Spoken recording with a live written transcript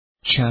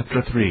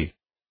Chapter 3.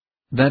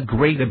 That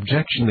great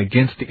objection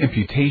against the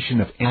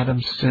imputation of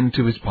Adam's sin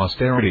to his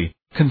posterity,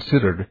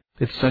 considered,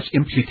 that such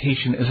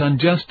imputation is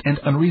unjust and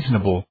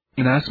unreasonable,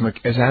 inasmuch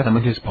as Adam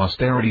and his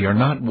posterity are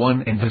not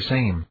one and the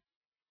same.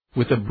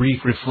 With a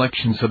brief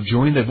reflection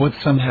subjoined of what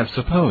some have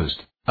supposed,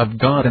 of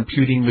God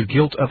imputing the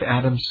guilt of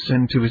Adam's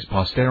sin to his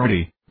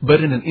posterity,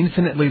 but in an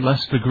infinitely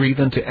less degree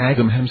than to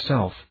Adam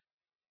himself.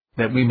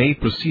 That we may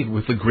proceed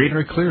with the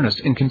greater clearness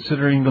in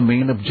considering the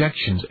main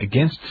objections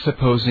against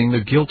supposing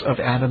the guilt of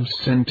Adam's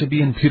sin to be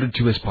imputed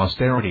to his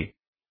posterity,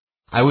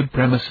 I would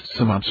premise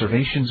some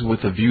observations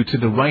with a view to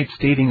the right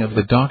stating of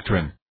the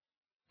doctrine,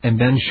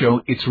 and then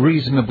show its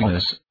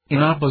reasonableness,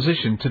 in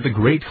opposition to the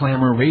great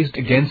clamor raised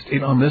against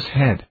it on this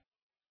head.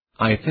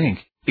 I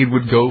think it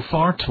would go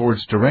far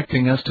towards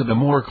directing us to the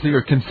more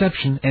clear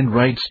conception and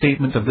right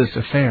statement of this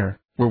affair,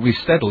 were we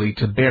steadily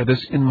to bear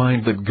this in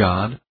mind, that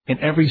God, in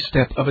every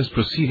step of his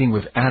proceeding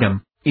with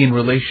Adam, in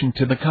relation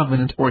to the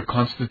covenant or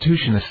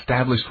constitution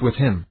established with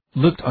him,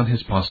 looked on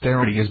his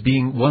posterity as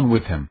being one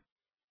with him.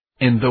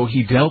 And though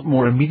he dealt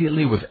more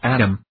immediately with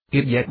Adam,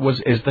 it yet was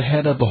as the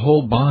head of the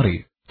whole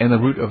body, and the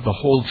root of the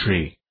whole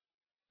tree.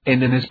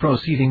 And in his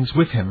proceedings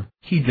with him,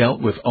 he dealt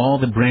with all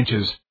the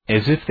branches,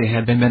 as if they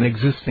had been then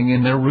existing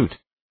in their root.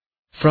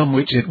 From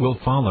which it will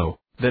follow,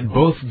 that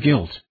both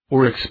guilt,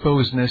 or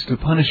exposedness to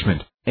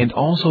punishment, and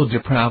also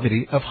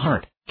depravity of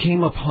heart,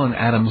 came upon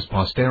Adam's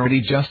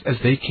posterity just as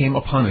they came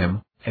upon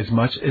him, as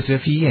much as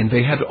if he and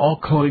they had all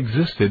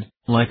coexisted,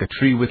 like a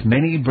tree with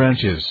many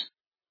branches,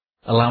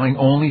 allowing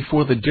only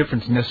for the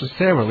difference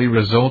necessarily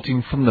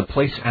resulting from the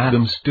place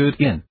Adam stood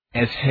in,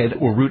 as head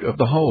or root of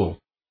the whole.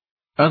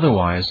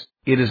 Otherwise,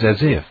 it is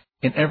as if,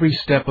 in every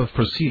step of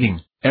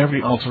proceeding,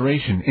 every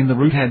alteration in the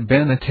root had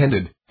been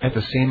attended, at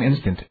the same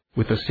instant,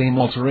 with the same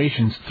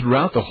alterations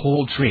throughout the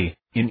whole tree,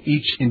 in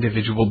each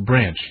individual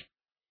branch.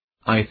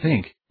 I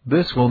think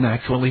this will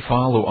naturally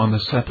follow on the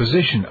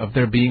supposition of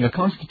there being a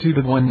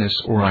constituted oneness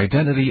or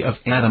identity of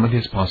Adam and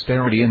his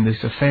posterity in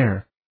this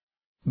affair.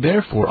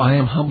 Therefore I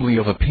am humbly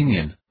of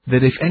opinion,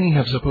 that if any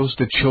have supposed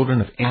the children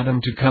of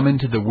Adam to come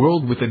into the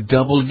world with a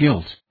double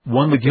guilt,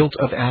 one the guilt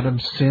of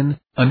Adam's sin,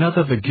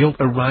 another the guilt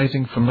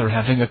arising from their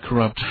having a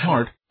corrupt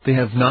heart, they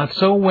have not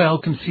so well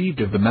conceived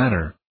of the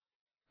matter.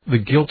 The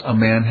guilt a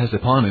man has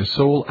upon his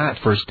soul at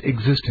first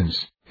existence,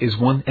 is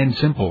one and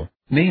simple,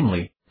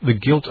 namely, the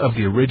guilt of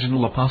the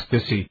original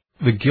apostasy,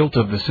 the guilt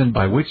of the sin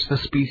by which the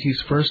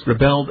species first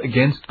rebelled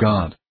against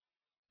God.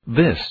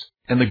 This,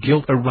 and the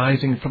guilt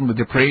arising from the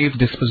depraved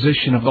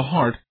disposition of the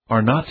heart,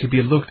 are not to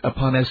be looked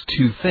upon as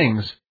two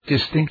things,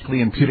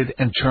 distinctly imputed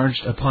and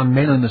charged upon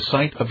men in the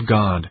sight of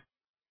God.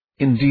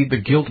 Indeed, the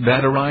guilt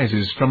that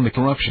arises from the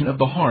corruption of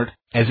the heart,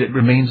 as it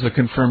remains a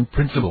confirmed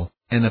principle,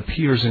 and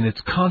appears in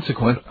its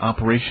consequent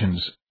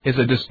operations, is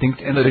a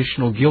distinct and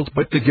additional guilt,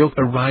 but the guilt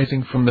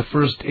arising from the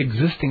first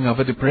existing of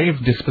a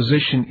depraved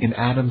disposition in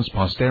Adam's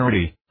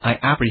posterity, I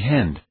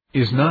apprehend,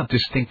 is not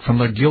distinct from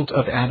the guilt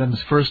of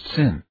Adam's first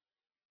sin.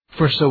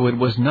 For so it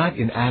was not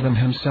in Adam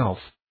himself.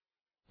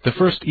 The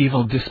first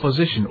evil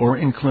disposition or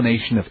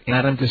inclination of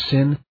Adam to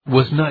sin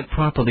was not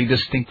properly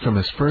distinct from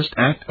his first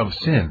act of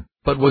sin,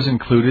 but was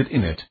included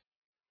in it.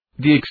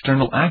 The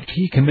external act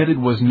he committed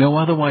was no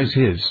otherwise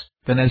his,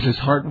 than as his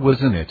heart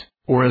was in it,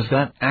 or as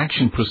that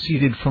action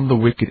proceeded from the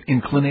wicked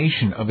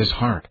inclination of his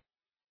heart.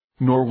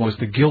 Nor was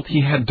the guilt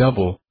he had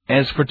double,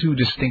 as for two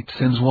distinct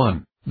sins: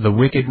 one, the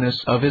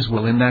wickedness of his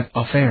will in that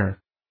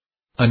affair;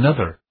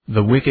 another,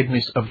 the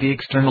wickedness of the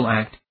external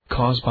act,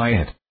 caused by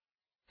it.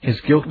 His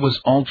guilt was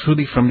all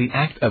truly from the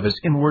act of his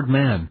inward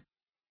man,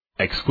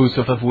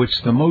 exclusive of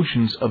which the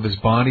motions of his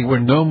body were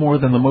no more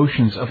than the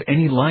motions of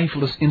any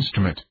lifeless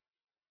instrument.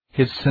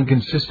 His sin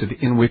consisted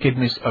in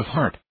wickedness of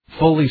heart,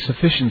 fully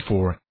sufficient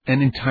for,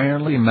 and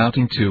entirely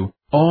amounting to,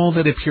 all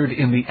that appeared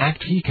in the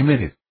act he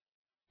committed.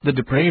 The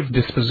depraved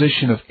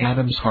disposition of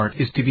Adam's heart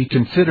is to be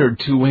considered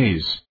two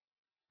ways.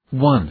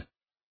 1.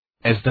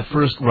 As the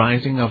first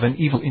rising of an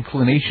evil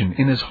inclination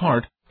in his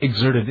heart,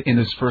 exerted in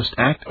his first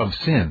act of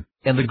sin,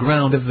 and the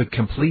ground of the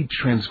complete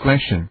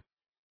transgression.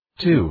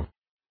 2.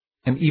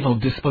 An evil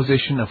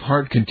disposition of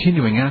heart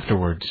continuing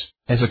afterwards,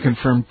 as a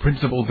confirmed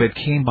principle that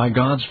came by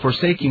God's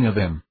forsaking of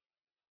him,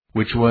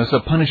 which was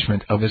a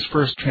punishment of his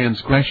first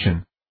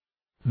transgression.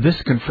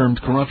 This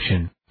confirmed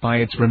corruption, by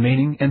its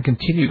remaining and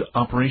continued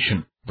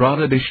operation,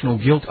 brought additional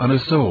guilt on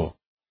his soul.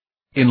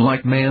 In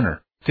like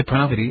manner,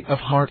 depravity of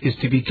heart is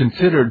to be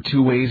considered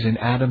two ways in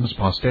Adam's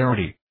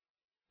posterity.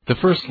 The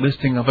first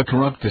listing of a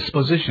corrupt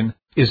disposition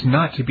is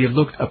not to be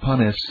looked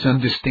upon as sin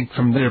distinct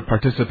from their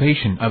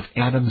participation of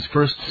Adam's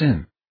first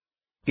sin.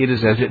 It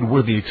is as it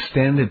were the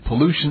extended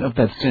pollution of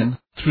that sin,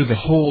 through the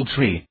whole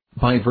tree,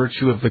 by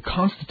virtue of the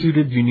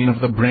constituted union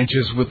of the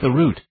branches with the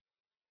root,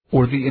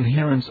 or the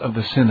inherence of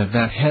the sin of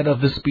that head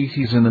of the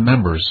species in the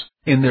members,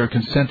 in their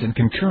consent and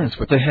concurrence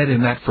with the head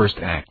in that first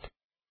act.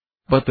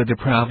 But the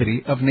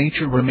depravity of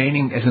nature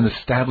remaining as an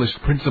established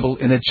principle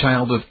in a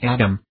child of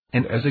Adam,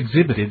 and as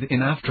exhibited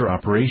in after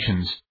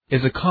operations,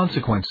 is a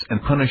consequence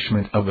and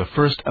punishment of the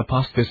first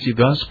apostasy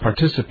thus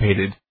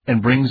participated,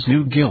 and brings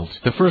new guilt.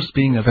 The first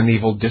being of an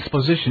evil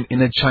disposition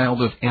in a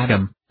child of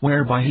Adam,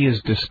 whereby he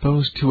is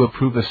disposed to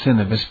approve the sin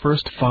of his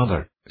first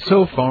father,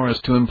 so far as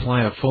to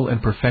imply a full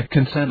and perfect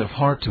consent of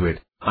heart to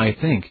it, I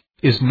think,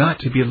 is not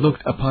to be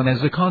looked upon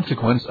as a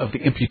consequence of the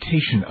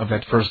imputation of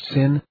that first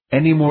sin,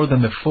 any more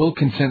than the full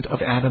consent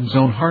of Adam's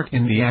own heart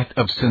in the act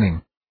of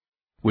sinning,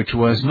 which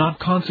was not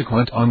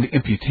consequent on the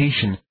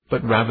imputation,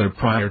 but rather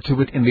prior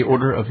to it in the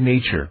order of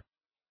nature.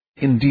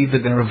 Indeed, the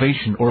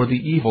derivation or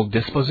the evil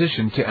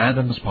disposition to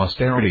Adam's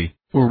posterity,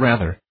 or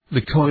rather,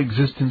 the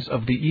coexistence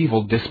of the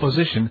evil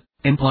disposition,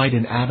 implied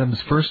in Adam's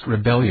first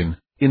rebellion,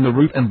 in the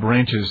root and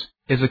branches,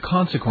 is a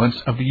consequence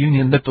of the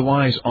union that the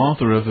wise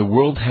author of the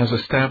world has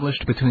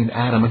established between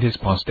Adam and his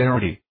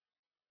posterity,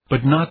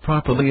 but not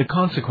properly a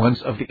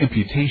consequence of the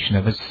imputation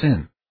of his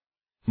sin.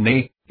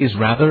 Nay, is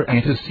rather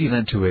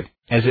antecedent to it,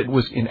 as it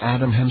was in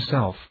Adam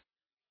himself.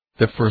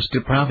 The first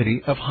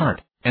depravity of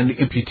heart, and the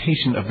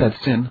imputation of that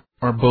sin,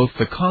 are both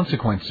the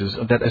consequences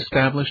of that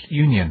established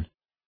union,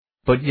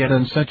 but yet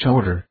in such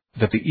order,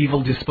 that the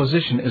evil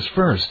disposition is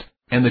first,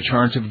 and the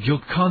charge of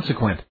guilt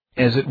consequent,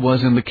 as it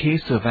was in the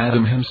case of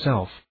Adam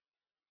himself.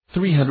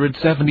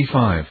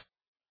 375.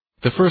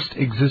 The first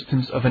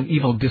existence of an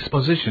evil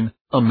disposition,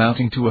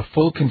 amounting to a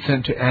full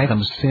consent to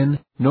Adam's sin,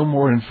 no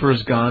more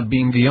infers God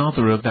being the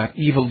author of that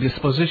evil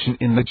disposition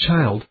in the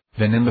child,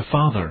 than in the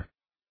father.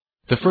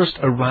 The first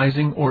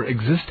arising or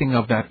existing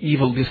of that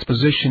evil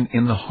disposition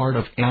in the heart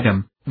of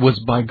Adam, was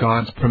by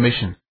God's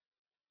permission.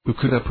 Who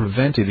could have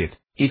prevented it,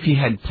 if he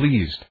had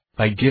pleased,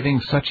 by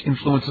giving such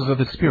influences of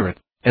the Spirit,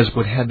 as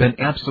would have been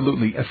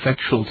absolutely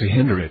effectual to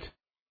hinder it?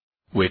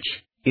 Which,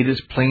 it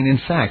is plain in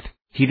fact,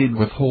 he did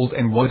withhold,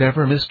 and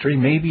whatever mystery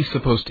may be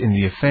supposed in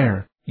the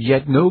affair,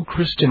 yet no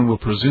Christian will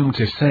presume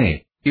to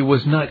say, it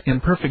was not in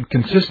perfect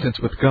consistence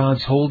with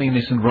God's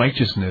holiness and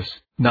righteousness,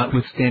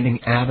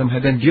 notwithstanding Adam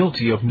had been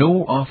guilty of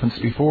no offense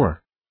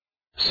before.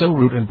 So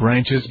root and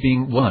branches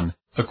being one,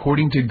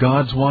 according to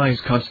God's wise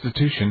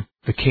constitution,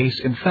 the case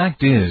in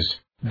fact is,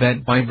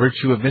 that by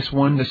virtue of this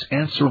oneness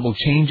answerable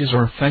changes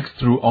or effects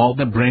through all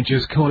the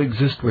branches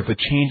coexist with the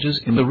changes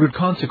in the root.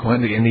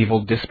 Consequently an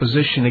evil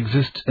disposition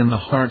exists in the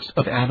hearts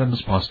of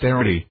Adam's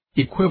posterity,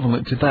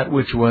 equivalent to that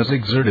which was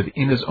exerted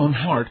in his own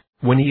heart,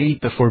 when he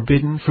ate the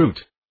forbidden fruit,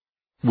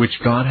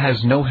 which God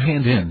has no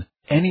hand in,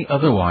 any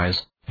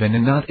otherwise, than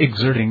in not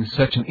exerting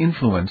such an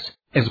influence,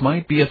 as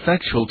might be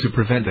effectual to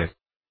prevent it,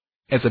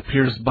 as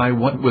appears by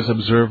what was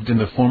observed in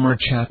the former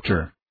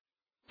chapter.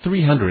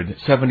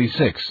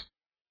 376.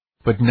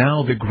 But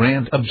now the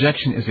grand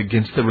objection is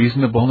against the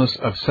reasonableness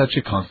of such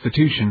a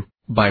constitution,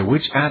 by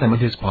which Adam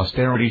and his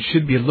posterity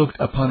should be looked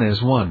upon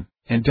as one,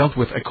 and dealt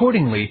with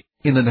accordingly,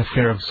 in an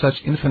affair of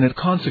such infinite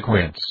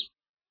consequence.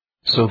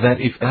 So that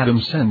if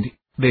Adam sinned,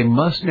 they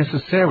must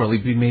necessarily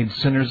be made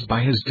sinners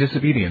by his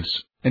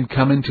disobedience, and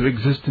come into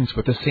existence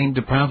with the same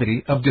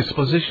depravity of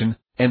disposition,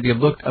 and be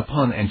looked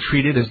upon and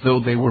treated as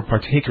though they were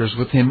partakers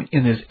with him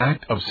in his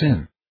act of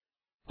sin.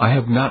 I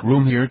have not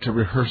room here to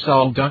rehearse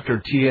all Dr.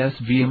 T.'s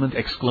vehement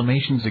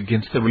exclamations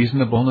against the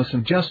reasonableness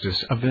and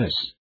justice of this.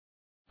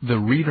 The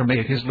reader may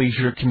at his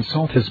leisure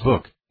consult his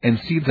book, and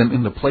see them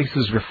in the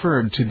places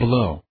referred to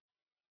below.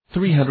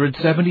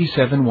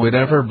 377.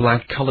 Whatever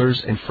black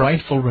colors and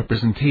frightful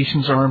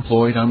representations are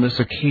employed on this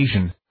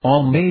occasion,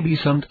 all may be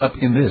summed up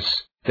in this,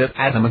 that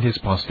Adam and his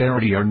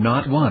posterity are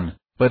not one,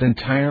 but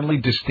entirely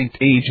distinct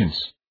agents.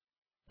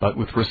 But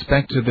with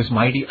respect to this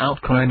mighty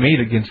outcry made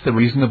against the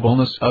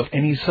reasonableness of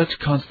any such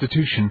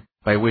constitution,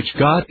 by which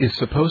God is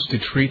supposed to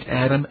treat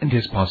Adam and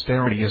his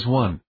posterity as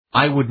one,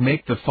 I would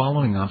make the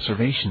following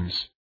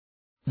observations.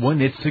 1.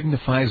 It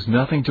signifies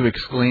nothing to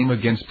exclaim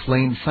against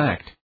plain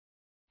fact.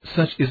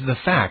 Such is the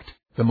fact,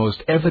 the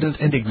most evident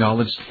and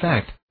acknowledged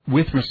fact,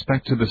 with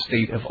respect to the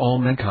state of all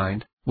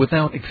mankind,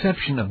 without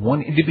exception of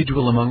one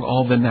individual among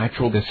all the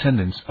natural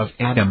descendants of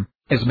Adam,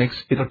 as makes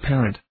it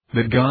apparent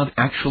that God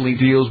actually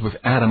deals with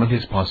Adam and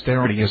his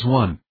posterity as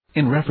one,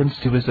 in reference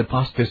to his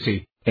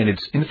apostasy, and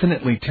its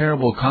infinitely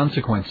terrible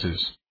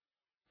consequences.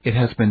 It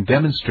has been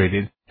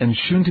demonstrated, and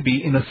shewn to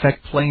be in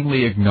effect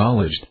plainly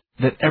acknowledged,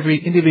 that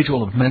every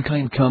individual of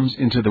mankind comes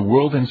into the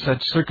world in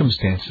such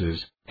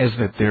circumstances, as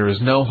that there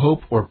is no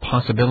hope or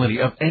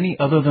possibility of any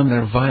other than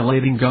their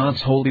violating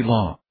God's holy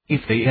law,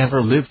 if they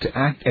ever live to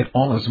act at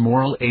all as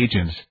moral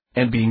agents,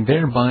 and being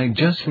thereby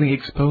justly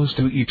exposed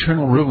to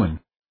eternal ruin.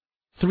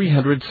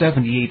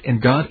 378.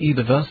 And God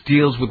either thus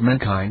deals with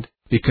mankind,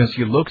 because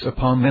he looks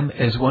upon them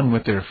as one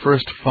with their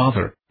first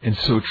father, and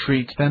so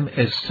treats them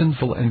as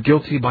sinful and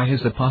guilty by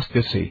his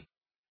apostasy.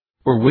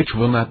 Or which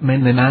will not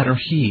mend the matter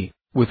he,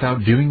 without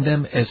viewing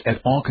them as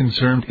at all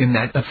concerned in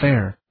that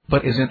affair,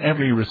 but is in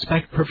every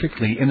respect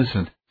perfectly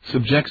innocent,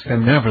 subjects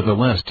them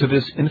nevertheless to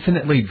this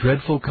infinitely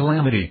dreadful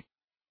calamity.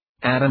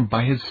 Adam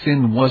by his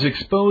sin was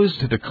exposed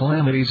to the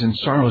calamities and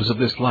sorrows of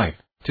this life,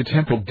 to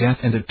temporal death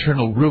and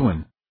eternal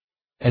ruin,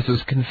 as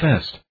is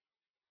confessed.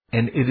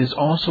 And it is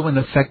also in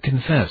effect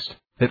confessed,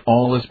 that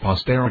all his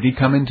posterity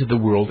come into the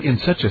world in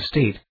such a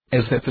state,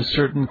 as that the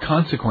certain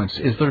consequence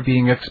is their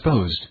being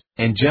exposed,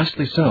 and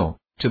justly so,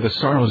 to the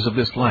sorrows of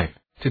this life,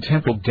 to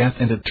temporal death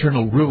and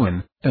eternal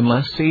ruin,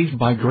 unless saved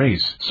by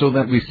grace, so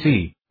that we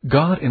see,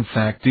 God in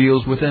fact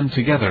deals with them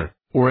together,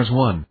 or as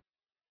one.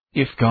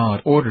 If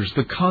God orders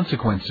the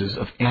consequences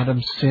of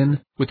Adam's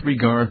sin, with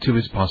regard to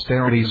his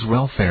posterity's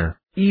welfare,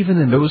 even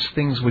in those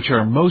things which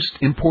are most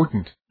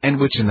important, and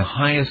which in the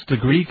highest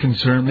degree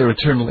concern their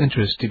eternal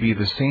interest to be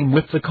the same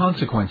with the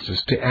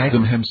consequences to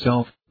Adam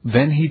himself,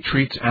 then he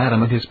treats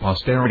Adam and his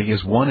posterity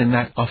as one in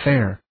that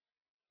affair.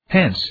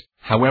 Hence,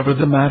 however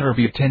the matter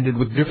be attended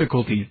with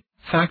difficulty,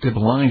 fact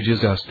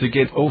obliges us to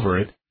get over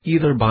it,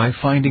 either by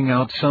finding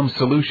out some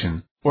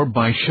solution, or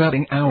by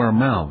shutting our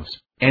mouths,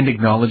 and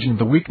acknowledging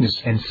the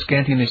weakness and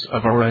scantiness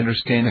of our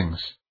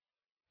understandings.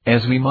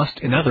 As we must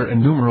in other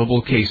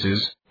innumerable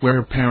cases, where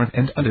apparent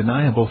and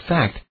undeniable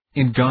fact,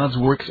 in God's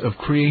works of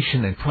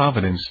creation and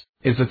providence,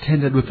 is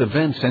attended with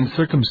events and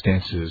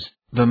circumstances,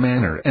 the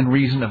manner and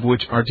reason of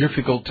which are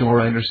difficult to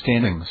our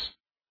understandings.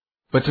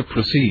 But to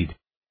proceed.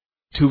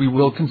 2. We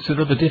will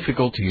consider the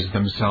difficulties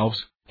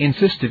themselves,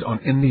 insisted on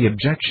in the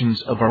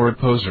objections of our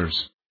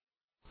opposers.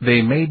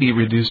 They may be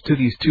reduced to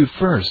these two: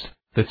 first,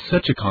 that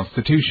such a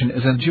constitution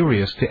is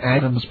injurious to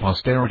Adam's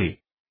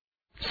posterity.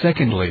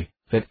 Secondly,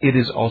 that it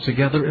is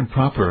altogether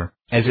improper,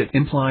 as it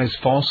implies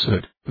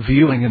falsehood,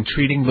 viewing and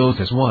treating those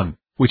as one,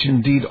 which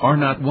indeed are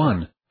not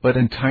one, but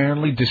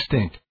entirely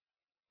distinct.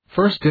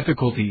 First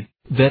difficulty,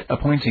 that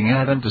appointing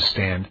Adam to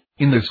stand,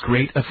 in this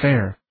great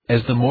affair,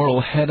 as the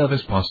moral head of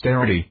his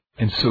posterity,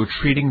 and so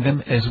treating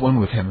them as one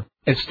with him,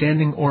 as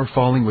standing or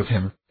falling with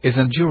him, is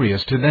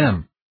injurious to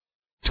them.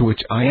 To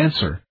which I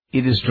answer,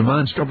 it is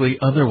demonstrably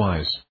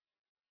otherwise.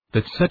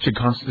 That such a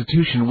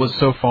constitution was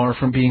so far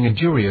from being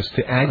injurious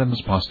to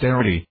Adam's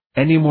posterity,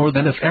 any more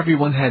than if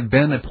everyone had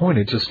been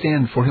appointed to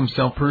stand for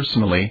himself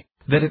personally,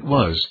 that it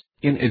was,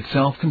 in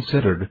itself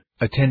considered,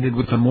 attended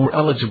with a more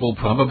eligible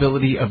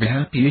probability of a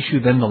happy issue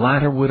than the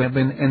latter would have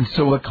been, and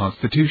so a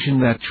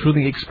constitution that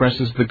truly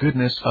expresses the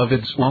goodness of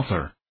its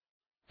author.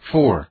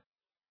 4.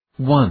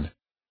 1.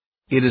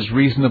 It is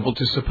reasonable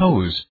to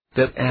suppose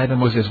that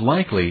Adam was as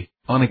likely,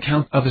 on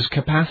account of his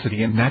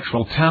capacity and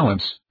natural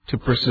talents, to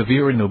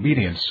persevere in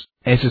obedience,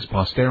 as his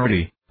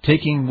posterity,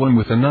 taking one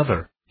with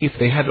another, if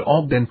they had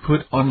all been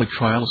put on the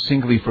trial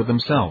singly for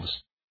themselves.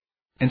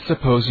 And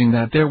supposing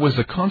that there was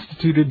a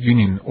constituted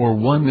union or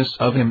oneness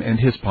of him and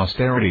his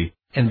posterity,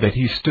 and that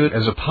he stood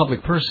as a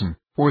public person,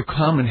 or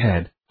common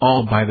head,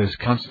 all by this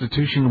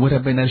constitution would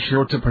have been as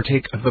sure to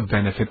partake of the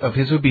benefit of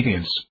his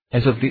obedience,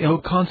 as of the ill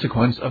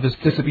consequence of his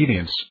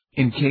disobedience,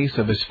 in case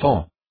of his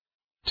fall.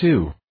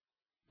 2.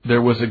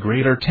 There was a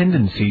greater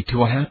tendency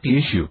to a happy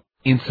issue,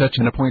 in such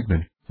an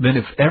appointment, than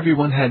if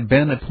everyone had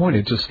been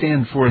appointed to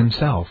stand for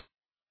himself.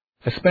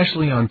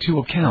 Especially on two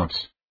accounts.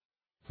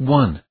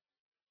 1.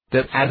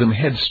 That Adam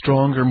had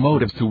stronger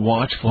motives to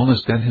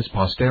watchfulness than his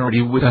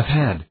posterity would have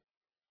had.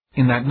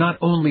 In that not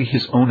only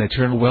his own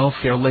eternal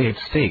welfare lay at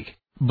stake,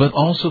 but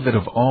also that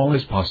of all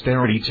his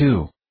posterity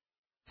too.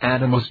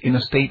 Adam was in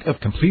a state of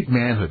complete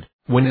manhood,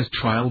 when his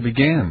trial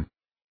began.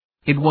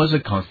 It was a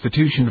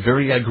constitution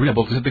very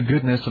agreeable to the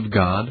goodness of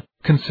God,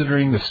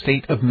 considering the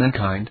state of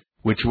mankind,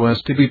 which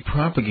was to be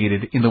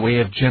propagated in the way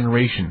of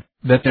generation,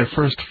 that their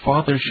first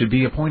father should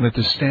be appointed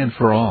to stand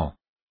for all.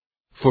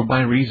 For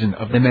by reason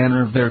of the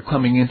manner of their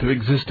coming into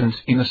existence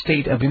in a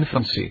state of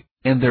infancy,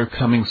 and their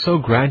coming so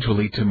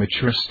gradually to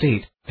mature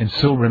state, and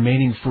so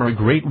remaining for a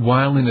great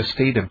while in a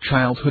state of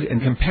childhood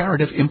and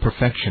comparative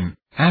imperfection,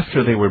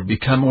 after they were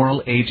become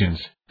moral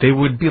agents, they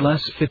would be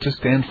less fit to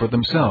stand for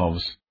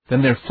themselves,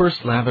 than their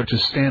first lather to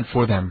stand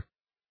for them.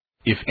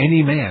 If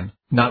any man,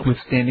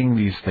 notwithstanding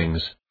these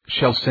things,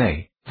 shall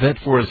say, that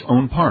for his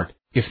own part,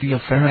 if the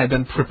affair had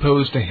been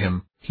proposed to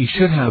him, he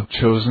should have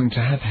chosen to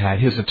have had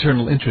his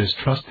eternal interest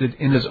trusted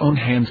in his own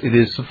hands, it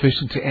is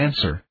sufficient to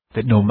answer,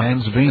 that no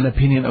man's vain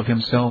opinion of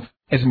himself,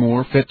 as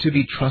more fit to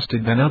be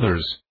trusted than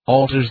others,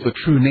 alters the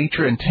true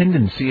nature and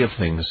tendency of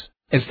things,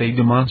 as they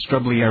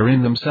demonstrably are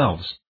in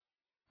themselves.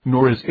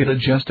 Nor is it a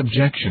just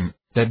objection,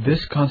 that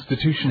this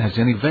constitution has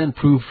any event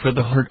proved for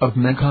the heart of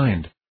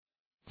mankind.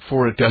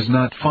 For it does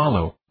not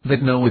follow,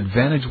 that no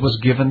advantage was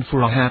given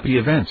for a happy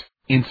event,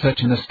 in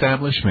such an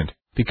establishment,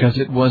 because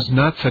it was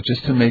not such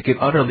as to make it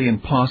utterly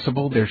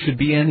impossible there should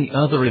be any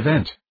other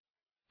event.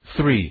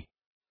 3.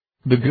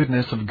 The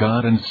goodness of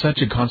God in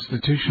such a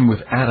constitution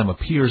with Adam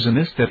appears in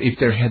this, that if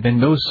there had been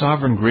no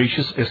sovereign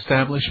gracious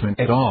establishment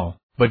at all,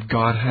 but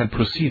God had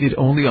proceeded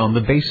only on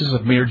the basis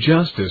of mere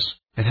justice,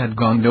 and had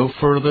gone no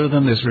further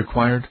than is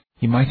required,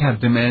 he might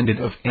have demanded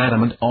of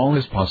Adam and all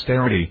his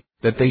posterity,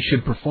 that they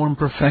should perform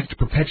perfect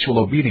perpetual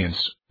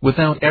obedience,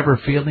 without ever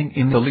failing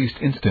in the least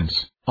instance,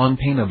 on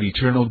pain of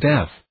eternal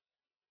death.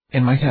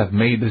 And might have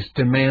made this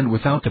demand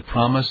without the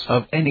promise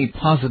of any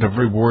positive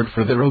reward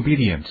for their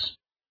obedience.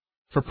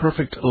 For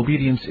perfect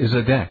obedience is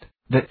a debt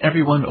that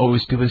everyone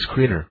owes to his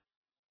Creator,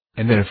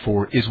 and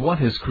therefore is what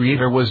his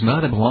Creator was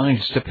not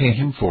obliged to pay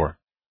him for.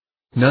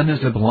 None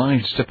is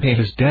obliged to pay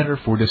his debtor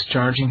for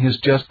discharging his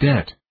just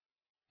debt.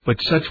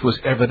 But such was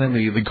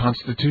evidently the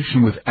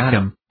constitution with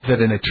Adam, that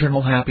an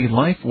eternal happy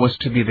life was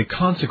to be the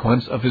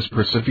consequence of his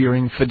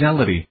persevering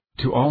fidelity,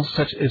 to all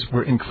such as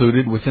were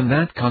included within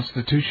that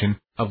constitution,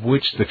 of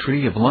which the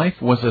tree of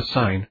life was a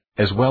sign,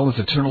 as well as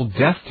eternal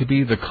death to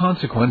be the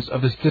consequence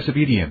of his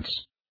disobedience.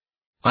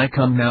 I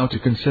come now to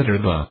consider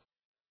the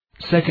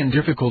second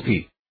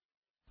difficulty.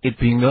 It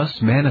being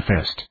thus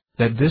manifest,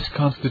 that this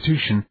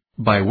constitution,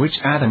 by which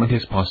Adam and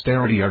his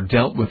posterity are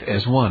dealt with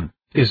as one,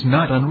 is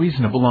not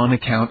unreasonable on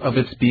account of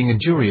its being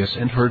injurious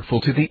and hurtful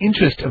to the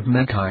interest of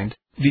mankind,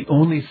 the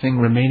only thing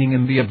remaining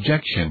in the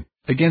objection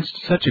against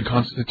such a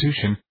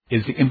constitution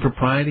is the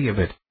impropriety of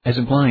it, as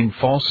implying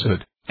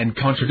falsehood and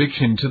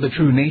contradiction to the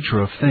true nature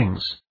of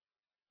things.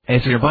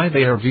 As hereby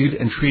they are viewed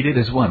and treated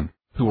as one,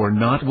 who are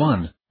not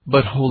one,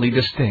 but wholly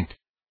distinct.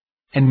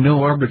 And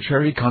no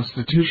arbitrary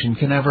constitution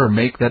can ever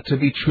make that to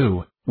be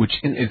true, which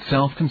in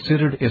itself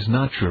considered is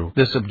not true.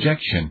 This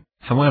objection,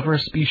 however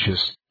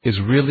specious, is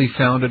really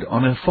founded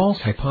on a false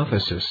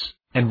hypothesis,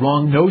 and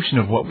wrong notion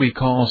of what we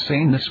call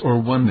sameness or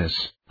oneness,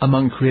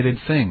 among created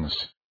things.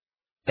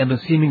 And the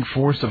seeming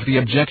force of the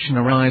objection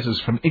arises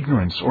from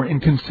ignorance or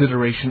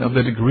inconsideration of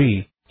the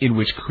degree, in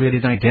which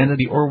created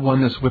identity or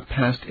oneness with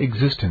past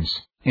existence,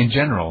 in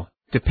general,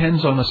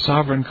 depends on the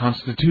sovereign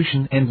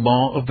constitution and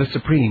law of the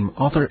supreme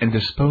author and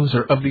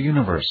disposer of the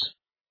universe.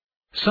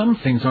 Some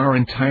things are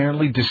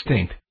entirely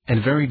distinct,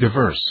 and very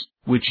diverse,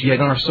 which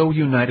yet are so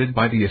united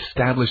by the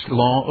established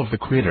law of the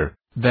Creator,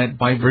 that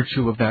by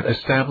virtue of that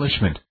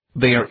establishment,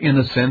 they are in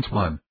a sense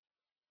one.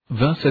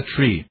 Thus a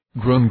tree,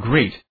 grown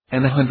great,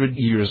 and 100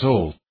 years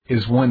old,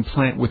 is one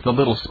plant with a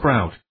little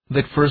sprout,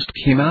 that first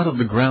came out of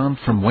the ground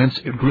from whence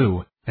it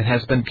grew, and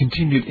has been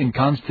continued in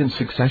constant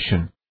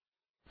succession.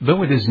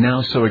 Though it is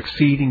now so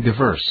exceeding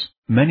diverse,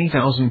 many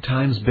thousand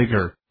times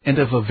bigger, and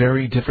of a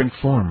very different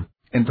form,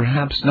 and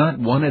perhaps not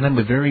one and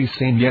the very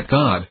same, yet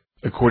God,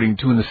 according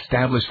to an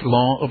established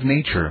law of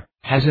nature,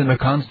 has in a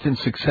constant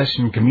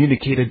succession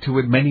communicated to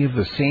it many of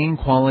the same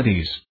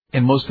qualities,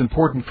 and most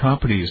important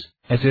properties,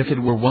 as if it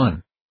were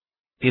one.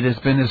 It has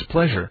been his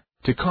pleasure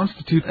to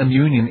constitute an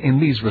union in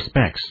these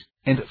respects,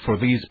 and for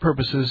these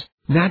purposes,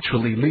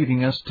 naturally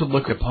leading us to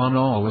look upon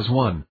all as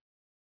one.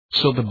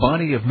 So the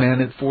body of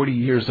man at 40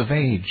 years of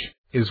age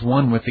is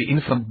one with the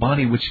infant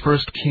body which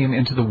first came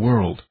into the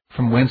world,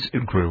 from whence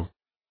it grew.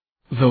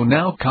 Though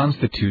now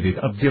constituted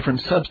of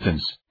different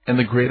substance, and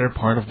the greater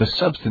part of the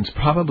substance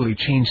probably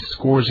changed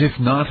scores if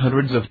not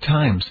hundreds of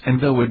times,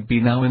 and though it be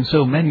now in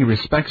so many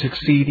respects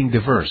exceeding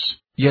diverse,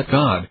 yet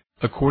God,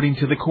 according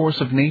to the course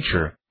of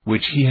nature,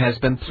 which he has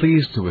been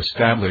pleased to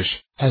establish,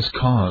 has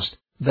caused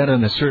that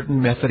in a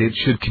certain method it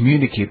should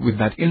communicate with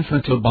that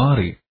infantile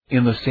body,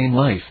 in the same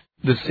life,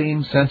 the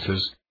same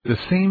senses, the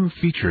same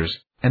features,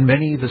 and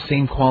many the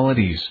same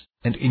qualities,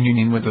 and in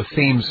union with the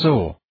same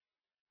soul.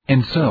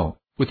 And so,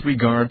 with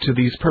regard to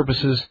these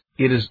purposes,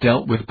 it is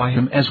dealt with by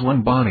him as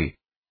one body.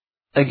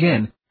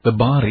 Again, the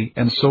body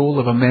and soul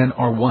of a man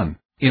are one,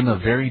 in a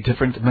very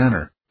different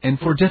manner, and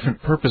for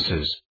different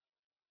purposes.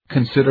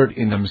 Considered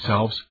in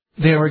themselves,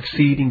 they are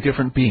exceeding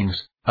different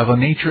beings, of a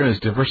nature as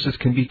diverse as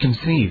can be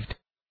conceived.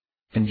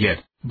 And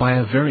yet, by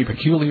a very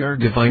peculiar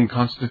divine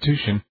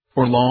constitution,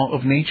 or law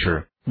of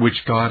nature,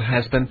 which God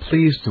has been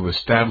pleased to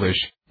establish,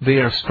 they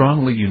are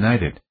strongly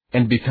united,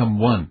 and become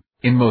one,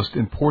 in most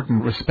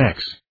important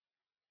respects.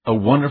 A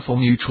wonderful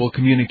mutual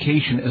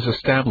communication is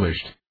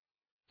established,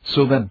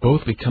 so that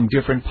both become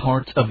different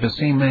parts of the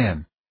same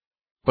man.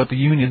 But the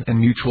union and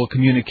mutual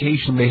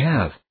communication they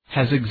have,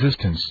 has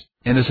existence,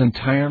 and is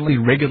entirely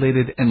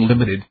regulated and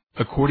limited,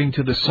 according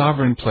to the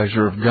sovereign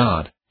pleasure of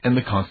God, and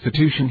the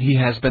constitution he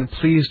has been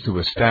pleased to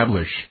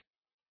establish.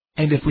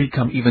 And if we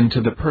come even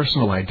to the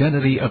personal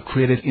identity of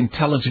created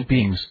intelligent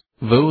beings,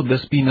 though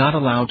this be not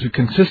allowed to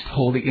consist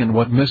wholly in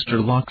what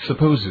Mr. Locke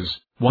supposes,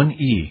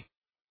 1e.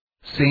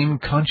 Same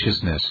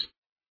consciousness.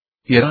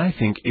 Yet I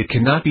think it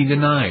cannot be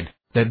denied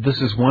that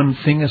this is one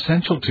thing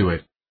essential to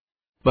it.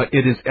 But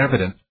it is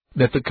evident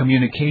that the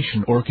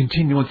communication or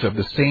continuance of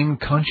the same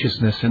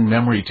consciousness and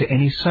memory to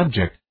any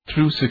subject,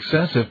 through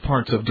successive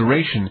parts of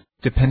duration,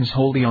 depends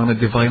wholly on a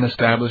divine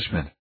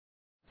establishment.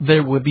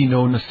 There would be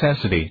no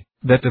necessity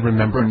that the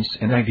remembrance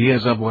and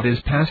ideas of what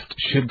is past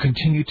should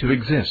continue to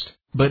exist,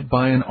 but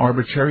by an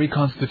arbitrary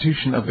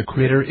constitution of the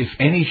Creator, if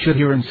any should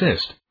here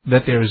insist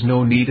that there is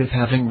no need of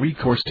having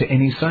recourse to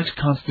any such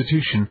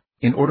constitution,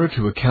 in order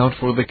to account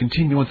for the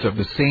continuance of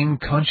the same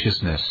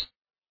consciousness,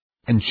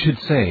 and should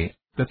say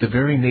that the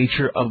very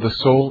nature of the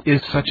soul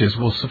is such as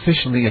will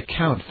sufficiently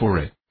account for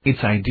it,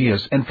 its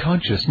ideas and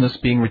consciousness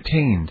being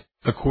retained,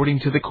 according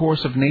to the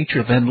course of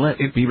nature, then let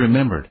it be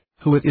remembered,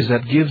 who it is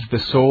that gives the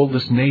soul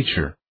this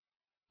nature.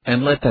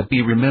 And let that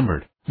be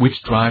remembered,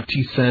 which Drive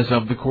T says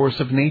of the course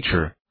of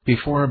nature,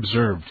 before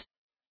observed.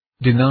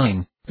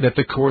 Denying that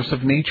the course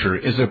of nature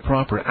is a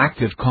proper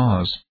active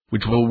cause,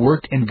 which will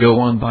work and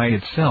go on by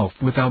itself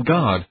without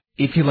God,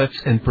 if he lets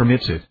and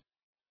permits it.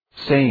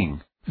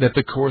 Saying that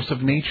the course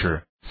of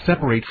nature,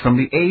 separate from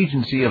the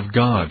agency of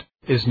God,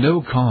 is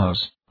no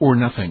cause, or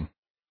nothing.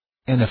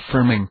 And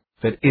affirming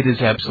that it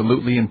is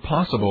absolutely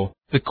impossible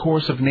the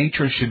course of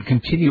nature should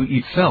continue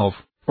itself,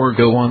 or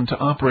go on to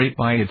operate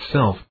by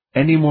itself,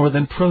 any more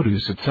than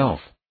produce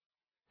itself.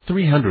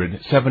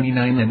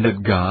 379 And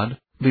that God,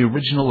 the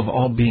original of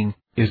all being,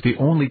 is the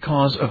only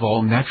cause of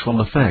all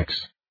natural effects.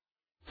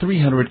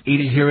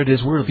 380 Here it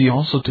is worthy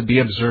also to be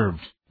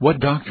observed, what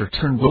Dr.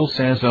 Turnbull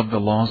says of the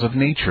laws of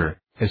nature,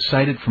 as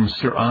cited from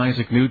Sir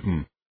Isaac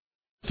Newton.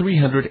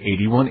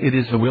 381 It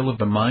is the will of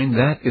the mind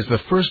that is the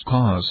first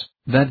cause,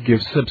 that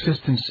gives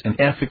subsistence and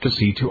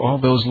efficacy to all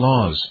those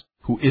laws,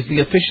 who is the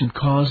efficient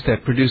cause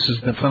that produces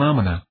the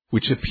phenomena,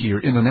 which appear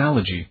in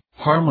analogy,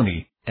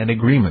 harmony, and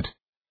agreement,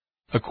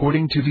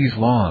 according to these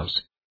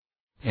laws.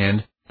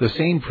 And the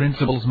same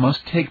principles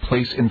must take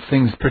place in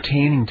things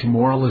pertaining to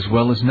moral as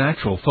well as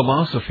natural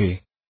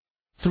philosophy.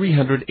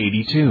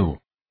 382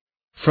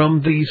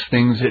 From these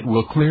things it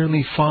will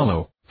clearly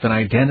follow that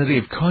identity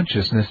of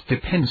consciousness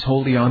depends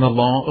wholly on a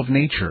law of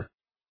nature,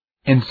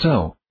 and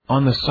so,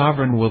 on the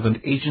sovereign will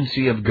and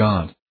agency of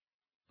God.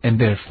 And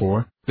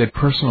therefore, that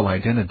personal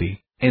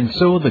identity, and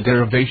so the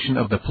derivation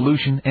of the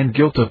pollution and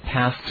guilt of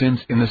past sins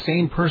in the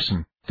same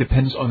person,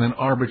 depends on an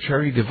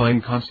arbitrary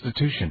divine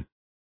constitution.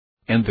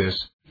 And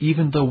this,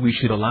 even though we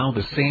should allow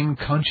the same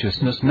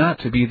consciousness not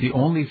to be the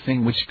only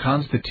thing which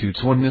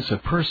constitutes oneness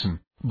of person,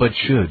 but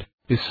should,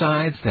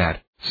 besides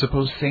that,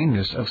 suppose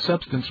sameness of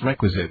substance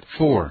requisite.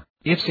 For,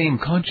 if same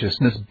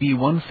consciousness be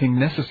one thing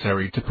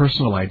necessary to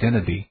personal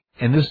identity,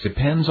 and this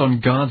depends on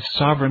God's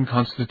sovereign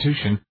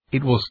constitution,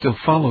 it will still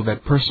follow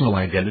that personal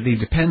identity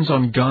depends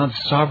on God's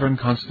sovereign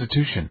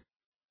constitution.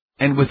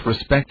 And with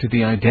respect to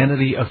the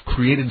identity of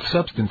created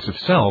substance of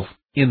self,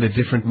 in the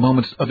different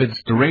moments of its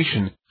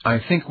duration, I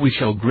think we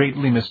shall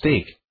greatly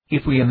mistake,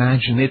 if we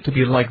imagine it to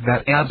be like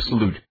that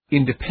absolute,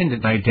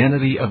 independent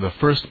identity of the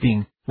first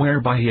being,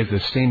 whereby he is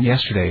the same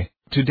yesterday,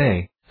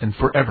 today, and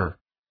forever.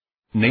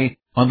 Nay,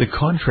 on the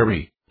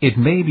contrary, it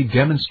may be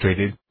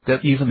demonstrated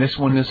that even this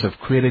oneness of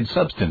created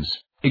substance,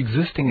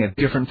 existing at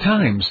different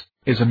times,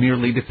 is a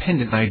merely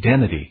dependent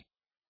identity,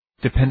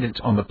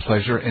 dependent on the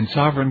pleasure and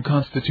sovereign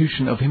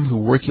constitution of him who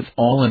worketh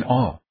all in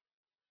all.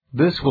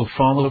 This will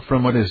follow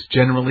from what is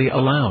generally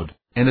allowed,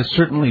 and is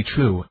certainly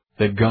true,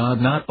 that God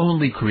not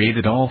only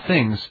created all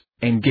things,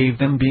 and gave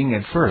them being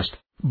at first,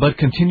 but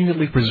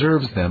continually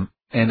preserves them,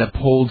 and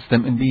upholds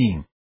them in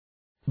being.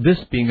 This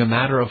being a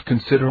matter of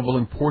considerable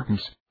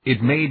importance,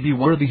 it may be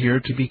worthy here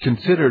to be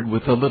considered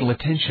with a little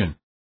attention.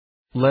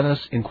 Let us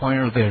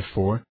inquire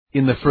therefore,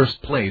 in the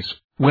first place,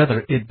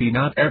 whether it be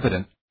not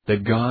evident,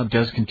 that God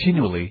does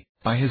continually,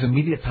 by his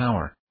immediate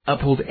power,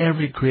 uphold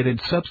every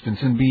created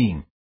substance in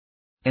being.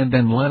 And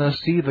then let us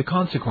see the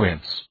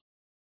consequence.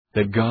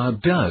 That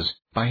God does,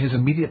 by his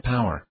immediate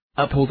power,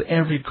 uphold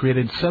every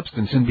created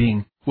substance in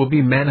being, will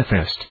be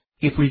manifest,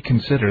 if we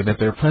consider that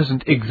their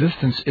present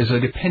existence is a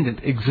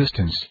dependent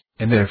existence,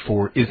 and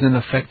therefore is in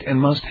effect and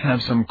must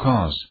have some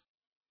cause.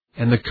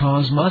 And the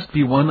cause must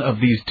be one of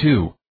these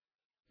two.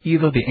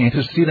 Either the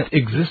antecedent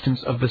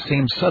existence of the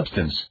same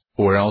substance,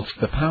 or else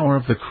the power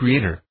of the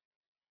Creator.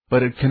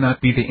 But it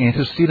cannot be the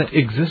antecedent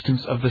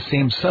existence of the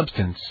same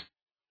substance.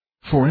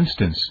 For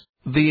instance,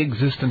 the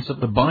existence of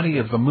the body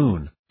of the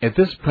moon, at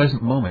this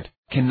present moment,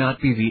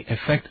 cannot be the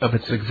effect of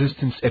its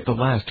existence at the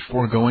last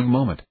foregoing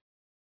moment.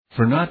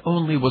 For not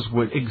only was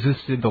what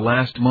existed the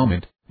last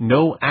moment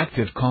no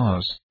active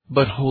cause,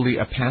 but wholly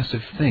a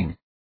passive thing.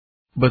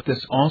 But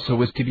this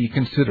also is to be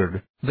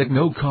considered, that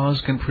no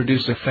cause can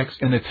produce effects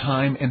in a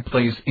time and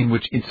place in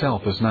which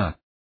itself is not.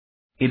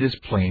 It is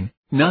plain,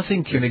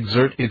 nothing can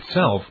exert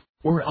itself,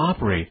 or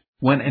operate,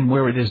 when and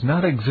where it is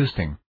not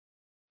existing.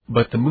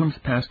 But the moon's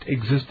past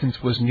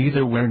existence was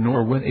neither where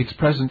nor when its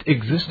present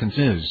existence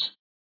is.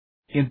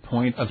 In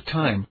point of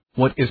time,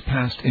 what is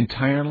past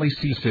entirely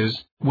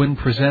ceases, when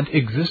present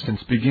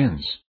existence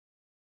begins.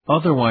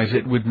 Otherwise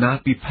it would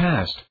not be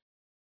past.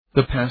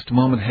 The past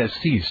moment has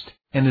ceased,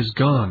 and is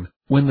gone,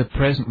 when the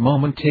present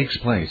moment takes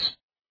place.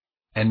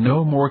 And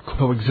no more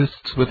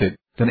coexists with it,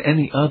 than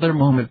any other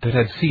moment that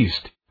had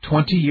ceased,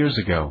 20 years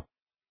ago.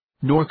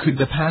 Nor could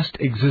the past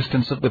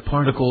existence of the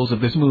particles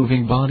of this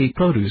moving body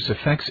produce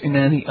effects in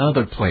any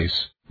other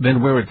place,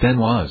 than where it then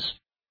was.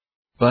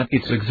 But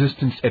its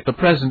existence at the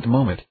present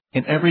moment,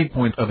 in every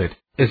point of it,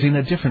 is in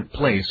a different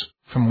place,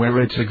 from where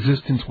its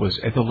existence was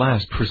at the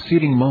last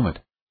preceding moment.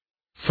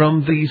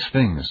 From these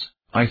things,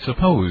 I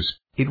suppose,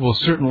 it will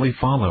certainly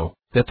follow,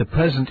 that the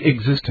present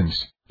existence,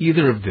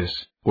 either of this,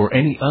 or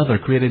any other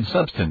created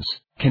substance,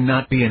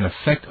 cannot be an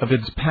effect of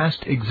its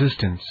past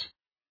existence.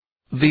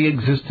 The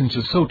existence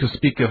is so to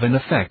speak of an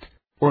effect,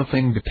 or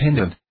thing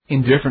dependent,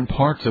 in different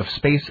parts of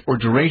space or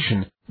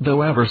duration,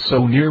 though ever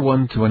so near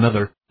one to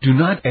another, do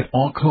not at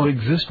all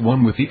coexist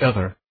one with the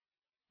other,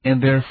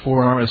 and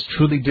therefore are as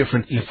truly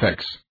different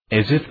effects,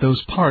 as if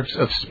those parts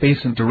of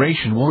space and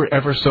duration were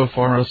ever so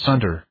far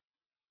asunder.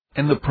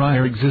 And the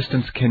prior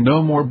existence can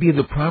no more be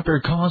the proper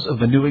cause of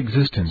the new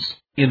existence,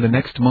 in the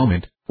next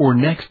moment, or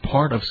next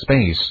part of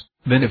space,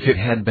 than if it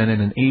had been in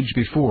an age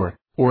before,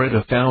 or at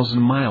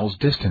 1,000 miles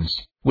distance,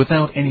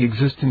 without any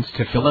existence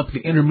to fill up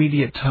the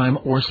intermediate time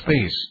or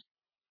space.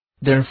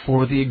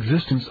 Therefore the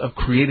existence of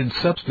created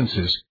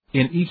substances,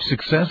 in each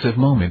successive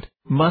moment,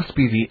 must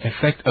be the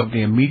effect of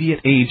the immediate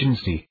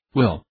agency,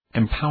 will,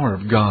 and power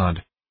of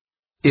God.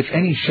 If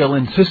any shall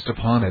insist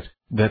upon it,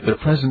 that the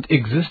present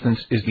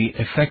existence is the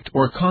effect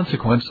or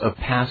consequence of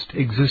past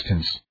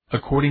existence,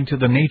 according to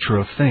the nature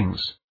of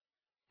things,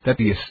 that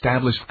the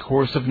established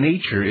course of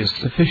nature is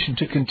sufficient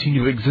to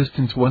continue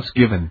existence once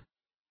given,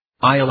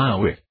 I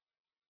allow it.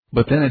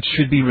 But then it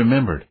should be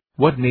remembered,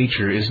 what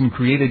nature is in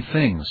created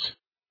things,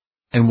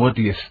 and what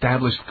the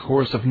established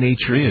course of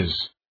nature is.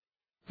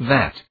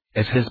 That,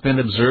 as has been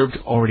observed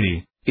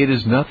already, it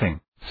is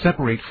nothing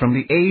separate from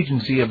the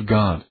agency of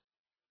God.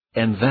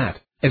 And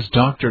that, as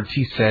Dr.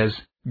 T says,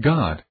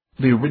 God,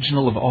 the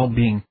original of all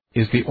being,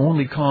 is the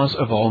only cause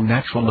of all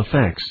natural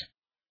effects.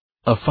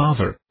 A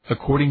father,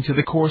 according to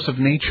the course of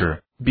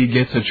nature,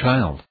 begets a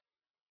child.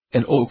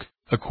 An oak,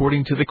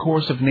 according to the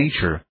course of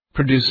nature,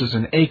 produces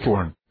an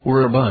acorn,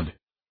 or a bud.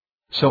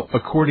 So,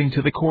 according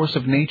to the course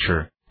of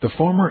nature, the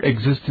former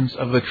existence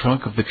of the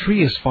trunk of the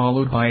tree is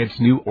followed by its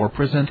new or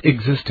present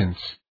existence.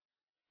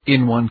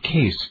 In one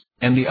case,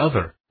 and the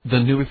other, the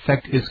new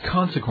effect is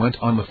consequent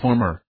on the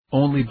former,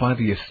 only by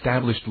the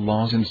established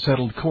laws and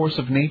settled course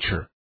of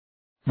nature,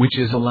 which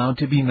is allowed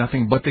to be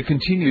nothing but the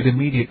continued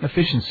immediate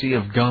efficiency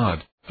of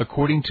God,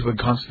 according to a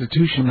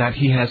constitution that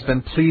He has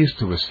been pleased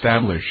to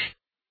establish.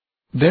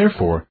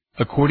 Therefore,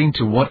 according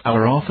to what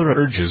our author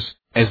urges,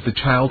 as the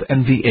child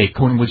and the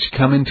acorn which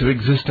come into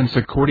existence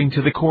according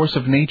to the course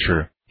of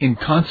nature, in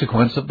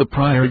consequence of the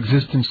prior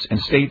existence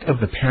and state of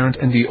the parent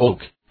and the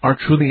oak, are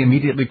truly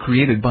immediately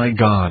created by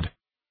God,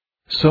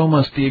 so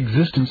must the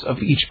existence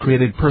of each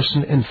created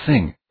person and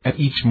thing, at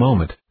each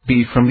moment,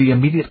 be from the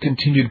immediate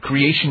continued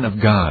creation of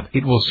God.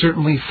 It will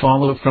certainly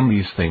follow from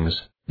these things,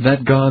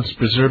 that God's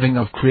preserving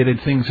of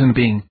created things in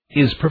being,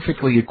 is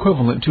perfectly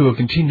equivalent to a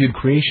continued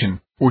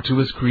creation, or to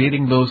His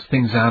creating those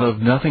things out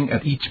of nothing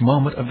at each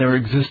moment of their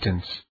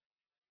existence.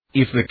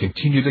 If the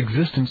continued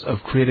existence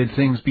of created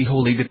things be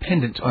wholly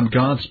dependent on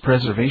God's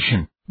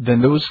preservation,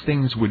 then those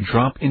things would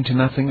drop into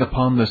nothing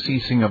upon the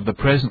ceasing of the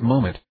present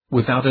moment,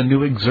 without a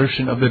new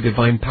exertion of the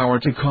divine power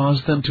to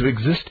cause them to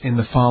exist in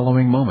the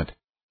following moment.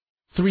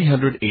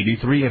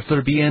 383 If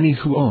there be any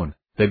who own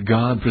that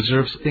God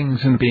preserves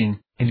things in being,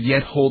 and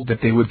yet hold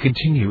that they would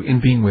continue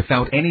in being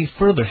without any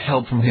further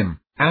help from Him,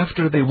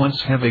 after they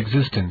once have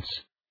existence,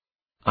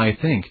 I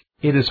think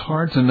it is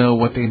hard to know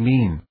what they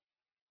mean.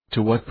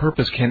 To what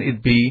purpose can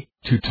it be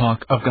to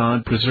talk of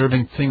God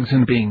preserving things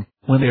in being,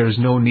 when there is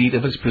no need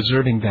of His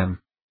preserving them?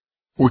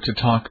 Or to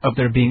talk of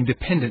their being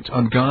dependent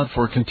on God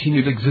for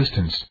continued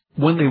existence,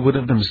 when they would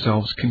of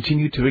themselves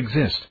continue to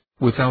exist,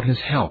 without His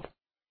help?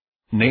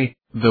 Nay,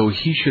 though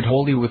He should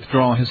wholly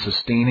withdraw His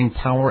sustaining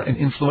power and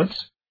influence,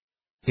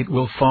 it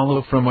will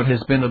follow from what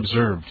has been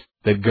observed,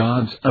 that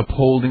God's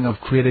upholding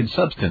of created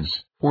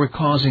substance, or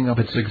causing of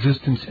its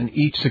existence in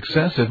each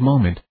successive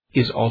moment,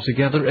 is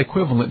altogether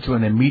equivalent to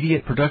an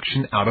immediate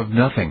production out of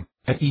nothing,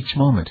 at each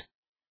moment.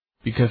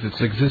 Because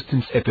its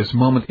existence at this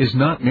moment is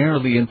not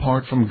merely in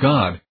part from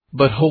God,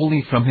 but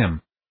wholly from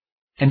Him,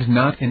 and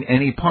not in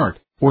any part,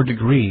 or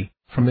degree,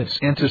 from its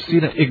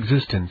antecedent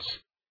existence.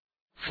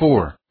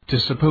 4. To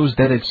suppose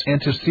that its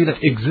antecedent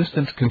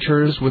existence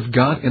concurs with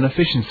God in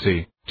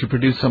efficiency, to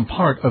produce some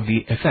part of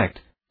the effect,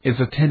 is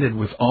attended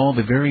with all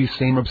the very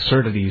same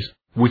absurdities,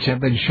 which have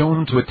been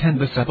shown to attend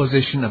the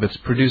supposition of its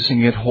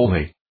producing it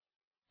wholly.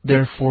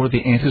 Therefore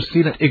the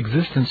antecedent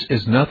existence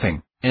is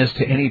nothing, as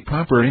to any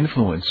proper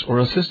influence or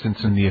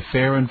assistance in the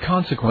affair, and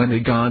consequently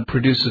God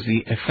produces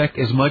the effect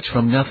as much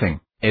from nothing,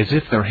 as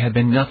if there had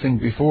been nothing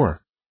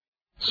before.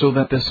 So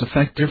that this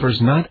effect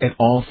differs not at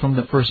all from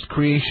the first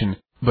creation,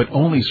 but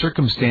only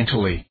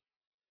circumstantially.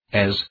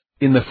 As,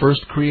 in the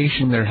first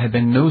creation there had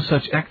been no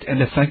such act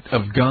and effect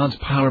of God's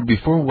power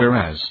before,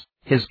 whereas,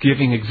 His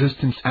giving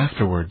existence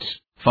afterwards,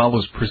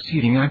 follows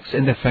preceding acts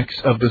and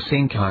effects of the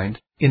same kind,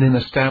 in an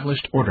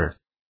established order.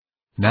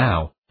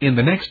 Now, in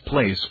the next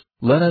place,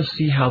 let us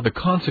see how the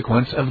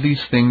consequence of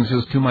these things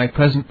is to my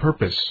present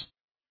purpose.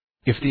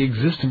 If the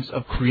existence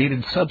of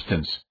created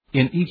substance,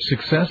 in each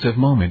successive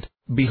moment,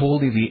 be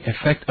wholly the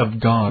effect of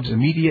God's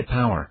immediate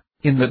power,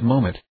 in that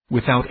moment,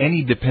 without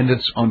any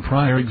dependence on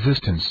prior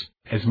existence,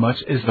 as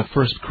much as the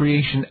first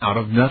creation out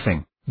of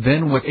nothing,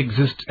 then what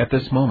exists at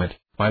this moment,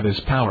 by this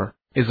power,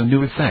 is a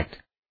new effect.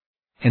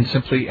 And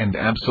simply and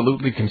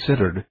absolutely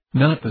considered,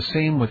 not the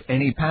same with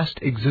any past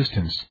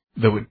existence,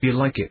 though it be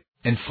like it,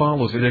 and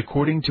follows it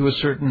according to a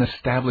certain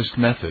established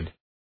method.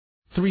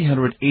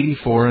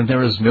 384 And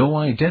there is no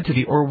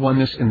identity or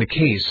oneness in the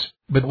case,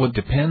 but what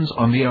depends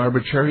on the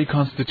arbitrary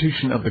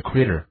constitution of the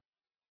Creator,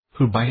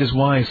 who by His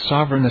wise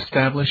sovereign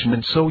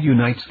establishment so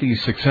unites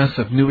these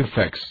successive new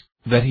effects,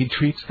 that He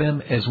treats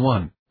them as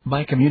one,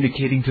 by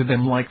communicating to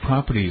them like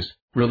properties,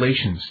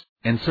 relations,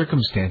 and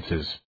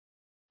circumstances,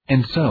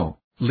 and so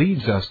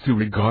leads us to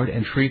regard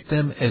and treat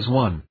them as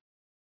one.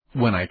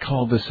 When I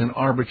call this an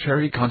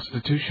arbitrary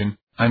constitution,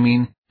 I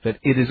mean that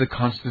it is a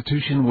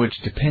constitution which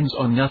depends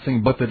on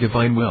nothing but the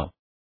divine will,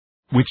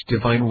 which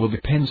divine will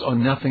depends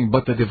on nothing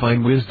but the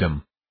divine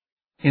wisdom.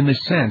 In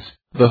this sense,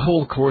 the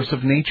whole course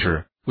of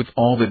nature, with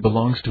all that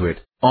belongs to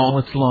it, all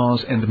its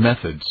laws and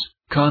methods,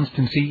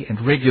 constancy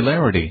and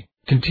regularity,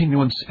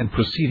 continuance and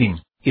proceeding,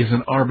 is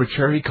an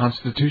arbitrary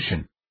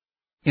constitution.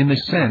 In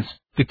this sense,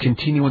 the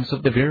continuance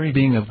of the very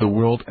being of the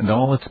world and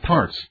all its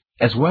parts,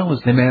 as well as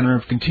the manner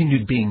of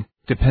continued being,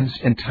 depends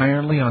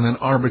entirely on an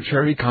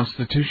arbitrary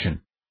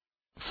constitution.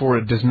 For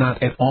it does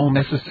not at all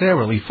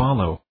necessarily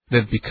follow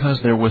that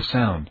because there was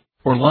sound,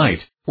 or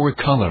light, or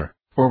color,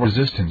 or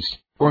resistance,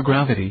 or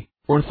gravity,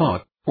 or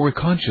thought, or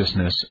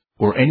consciousness,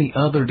 or any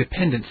other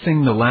dependent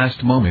thing the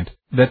last moment,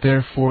 that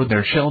therefore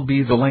there shall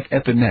be the like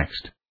at the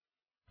next.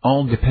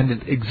 All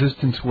dependent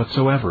existence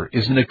whatsoever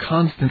is in a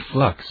constant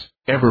flux,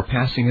 ever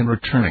passing and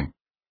returning,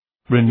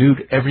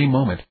 renewed every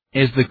moment,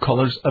 as the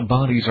colors of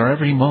bodies are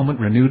every moment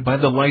renewed by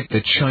the light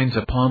that shines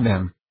upon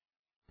them.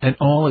 And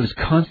all is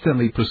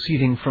constantly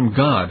proceeding from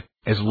God,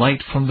 as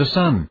light from the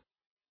sun.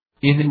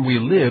 In Him we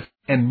live,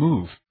 and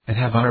move, and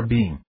have our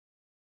being.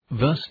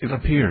 Thus it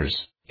appears,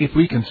 if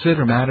we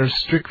consider matters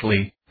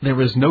strictly, there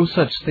is no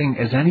such thing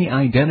as any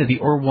identity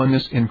or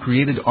oneness in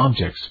created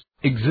objects,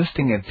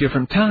 existing at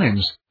different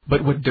times,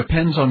 but what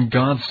depends on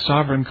God's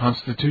sovereign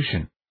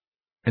constitution.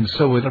 And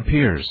so it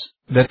appears,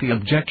 that the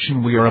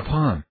objection we are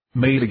upon,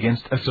 made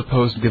against a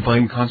supposed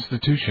divine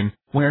constitution,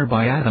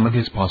 whereby Adam and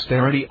his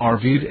posterity are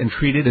viewed and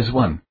treated as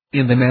one,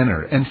 in the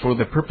manner and for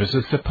the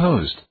purposes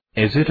supposed,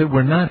 as if it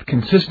were not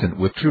consistent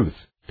with truth,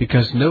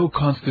 because no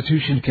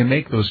constitution can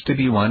make those to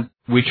be one,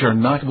 which are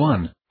not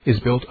one, is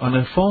built on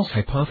a false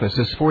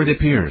hypothesis. For it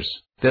appears,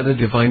 that a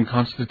divine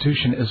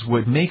constitution is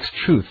what makes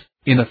truth,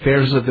 in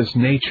affairs of this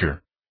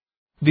nature.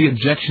 The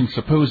objection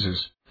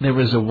supposes, there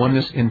is a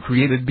oneness in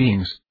created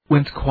beings,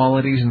 whence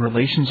qualities and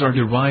relations are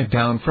derived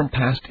down from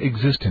past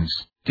existence,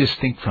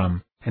 distinct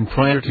from, and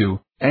prior to,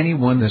 any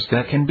oneness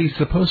that can be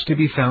supposed to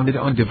be founded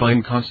on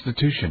divine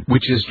constitution,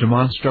 which is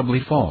demonstrably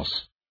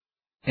false,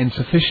 and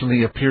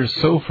sufficiently appears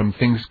so from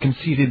things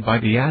conceded by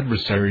the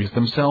adversaries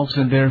themselves,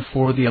 and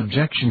therefore the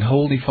objection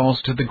wholly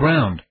falls to the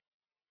ground.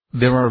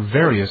 There are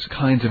various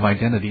kinds of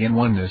identity and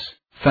oneness,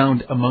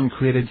 found among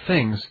created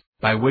things,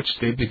 by which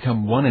they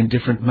become one in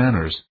different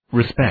manners,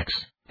 respects,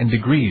 and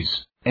degrees,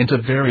 and to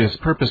various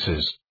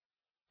purposes,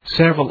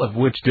 several of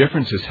which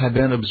differences have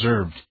been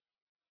observed.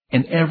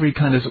 And every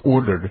kind is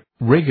ordered,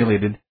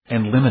 regulated,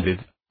 and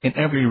limited, in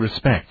every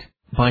respect,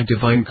 by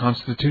divine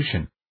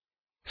constitution.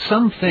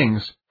 Some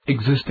things,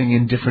 existing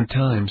in different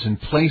times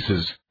and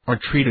places, are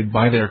treated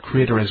by their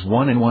Creator as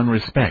one in one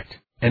respect,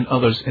 and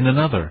others in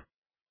another.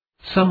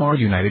 Some are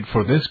united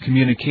for this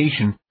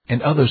communication,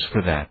 and others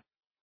for that.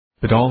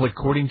 But all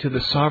according to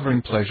the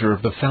sovereign pleasure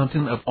of the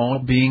fountain of all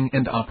being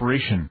and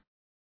operation.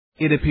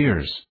 It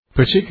appears,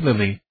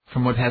 particularly,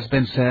 from what has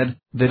been said,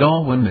 that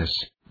all oneness,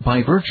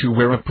 by virtue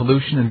whereof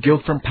pollution and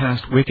guilt from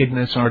past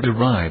wickedness are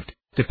derived,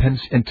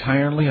 depends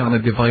entirely on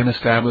a divine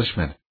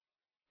establishment.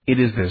 It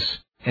is this,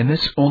 and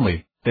this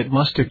only, that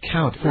must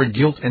account for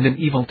guilt and an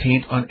evil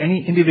taint on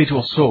any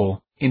individual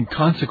soul, in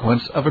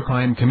consequence of a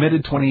crime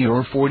committed 20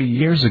 or 40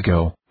 years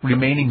ago,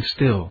 remaining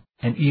still,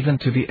 and even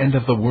to the end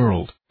of the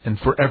world, and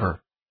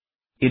forever.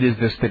 It is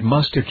this that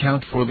must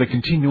account for the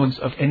continuance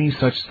of any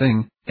such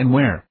thing, and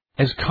where,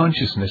 as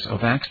consciousness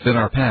of acts that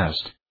are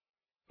past,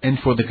 and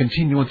for the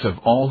continuance of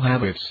all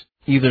habits,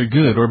 either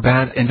good or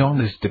bad, and on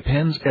this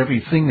depends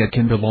everything that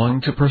can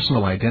belong to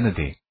personal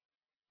identity.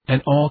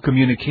 And all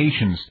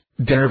communications,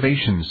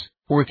 derivations,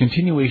 or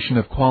continuation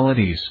of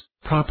qualities,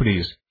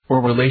 properties,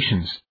 or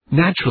relations,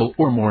 natural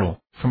or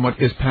moral, from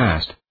what is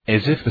past,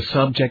 as if the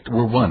subject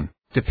were one,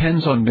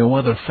 depends on no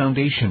other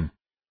foundation.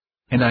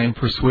 And I am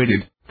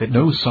persuaded that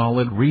no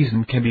solid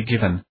reason can be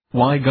given,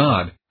 why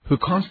God, who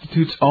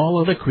constitutes all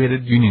other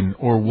created union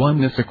or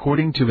oneness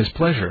according to His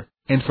pleasure,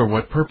 and for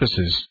what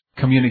purposes,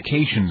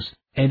 communications,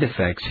 and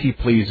effects He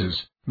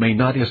pleases, may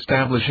not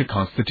establish a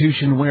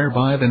constitution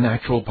whereby the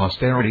natural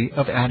posterity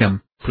of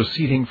Adam,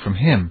 proceeding from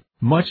him,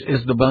 much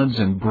as the buds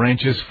and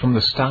branches from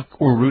the stock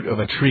or root of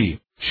a tree,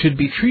 should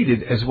be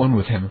treated as one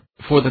with him,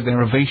 for the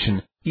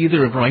derivation,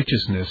 either of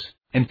righteousness,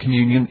 and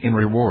communion in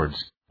rewards,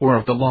 or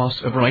of the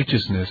loss of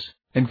righteousness,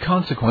 and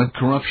consequent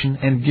corruption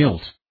and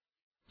guilt.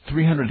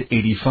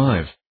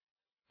 385.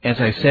 As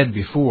I said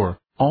before,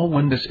 all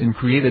oneness in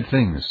created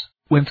things,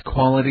 whence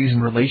qualities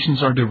and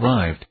relations are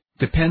derived,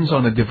 depends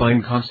on a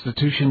divine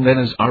constitution that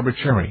is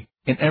arbitrary,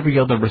 in every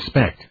other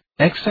respect,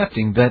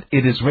 excepting that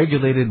it is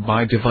regulated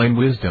by divine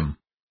wisdom.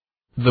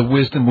 The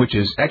wisdom which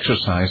is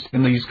exercised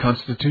in these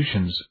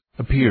constitutions,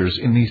 appears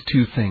in these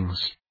two things.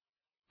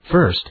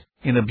 First,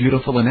 in a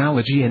beautiful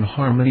analogy and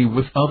harmony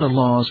with other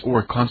laws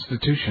or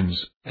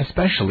constitutions,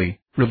 especially,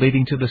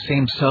 relating to the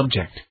same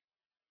subject.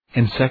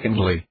 And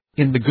secondly,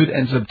 in the good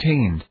ends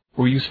obtained,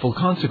 or useful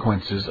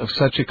consequences of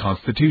such a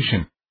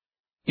constitution.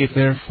 If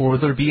therefore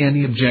there be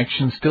any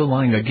objection still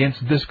lying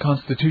against this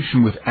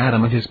constitution with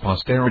Adam and his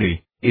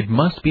posterity, it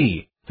must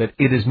be, that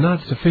it is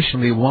not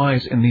sufficiently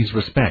wise in these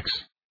respects.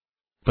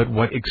 But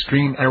what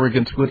extreme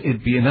arrogance would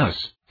it be in us,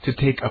 to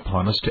take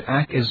upon us to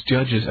act as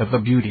judges of the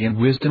beauty and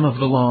wisdom of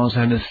the laws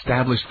and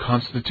established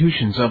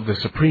constitutions of the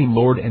Supreme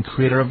Lord and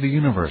Creator of the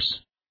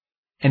universe?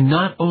 And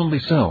not only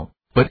so,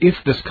 but if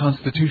this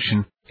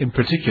constitution, in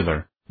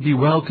particular, be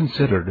well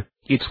considered,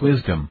 its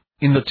wisdom,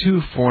 in the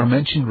two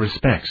forementioned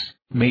respects,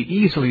 may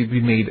easily be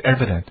made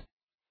evident.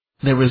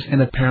 There is an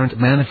apparent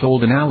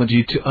manifold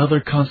analogy to other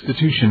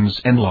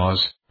constitutions and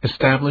laws,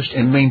 established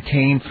and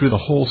maintained through the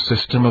whole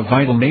system of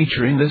vital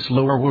nature in this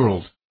lower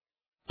world,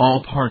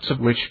 all parts of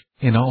which,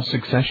 in all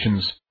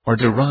successions, are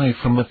derived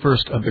from the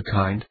first of the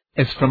kind,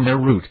 as from their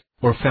root,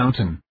 or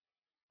fountain,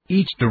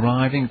 each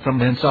deriving from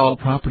thence all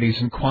properties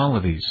and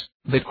qualities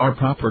that are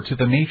proper to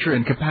the nature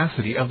and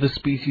capacity of the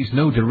species,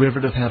 no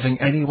derivative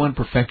having any one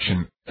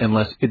perfection,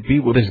 unless it be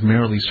what is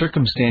merely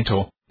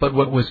circumstantial, but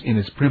what was in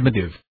its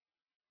primitive.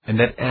 And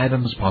that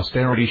Adam's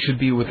posterity should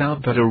be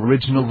without that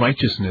original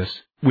righteousness,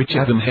 which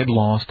Adam had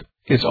lost,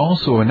 is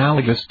also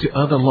analogous to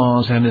other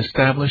laws and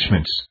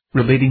establishments,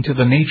 relating to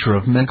the nature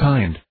of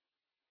mankind,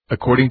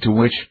 according to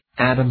which,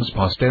 Adam's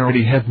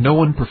posterity have no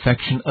one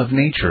perfection of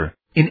nature,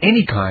 in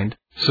any kind,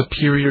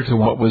 superior to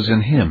what was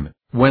in him,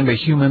 when the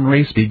human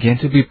race began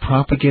to be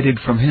propagated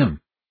from him.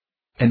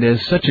 And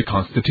as such a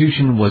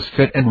constitution was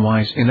fit and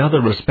wise in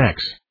other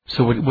respects,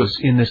 so it was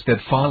in this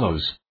that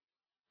follows.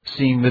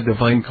 Seeing the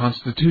divine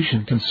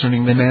constitution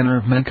concerning the manner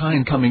of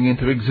mankind coming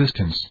into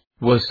existence,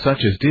 was such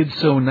as did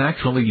so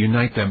naturally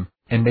unite them,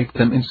 and make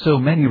them in so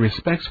many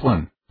respects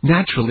one,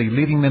 naturally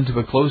leading them to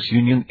a close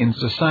union in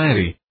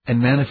society, and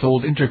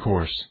manifold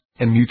intercourse,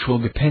 and mutual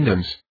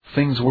dependence,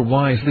 things were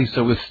wisely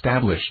so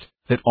established,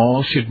 that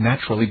all should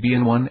naturally be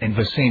in one and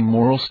the same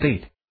moral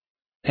state,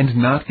 and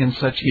not in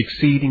such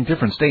exceeding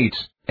different states,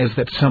 as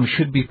that some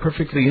should be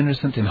perfectly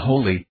innocent and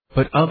holy,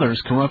 but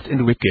others corrupt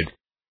and wicked,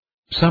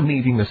 some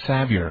needing the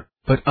Saviour,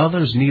 but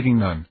others needing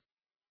none,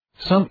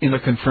 some in a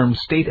confirmed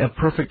state of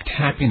perfect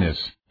happiness,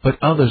 but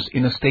others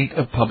in a state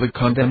of public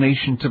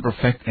condemnation to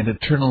perfect and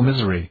eternal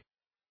misery,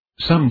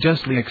 some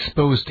justly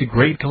exposed to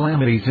great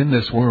calamities in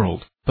this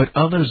world, but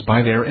others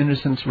by their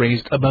innocence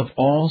raised above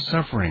all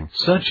suffering.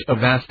 Such a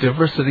vast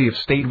diversity of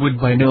state would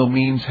by no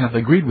means have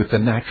agreed with the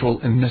natural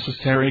and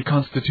necessary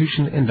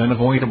constitution and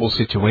unavoidable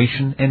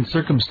situation and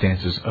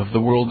circumstances of the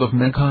world of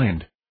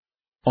mankind,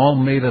 all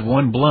made of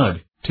one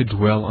blood, to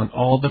dwell on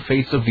all the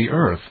face of the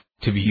earth,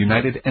 to be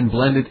united and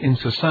blended in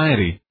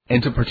society,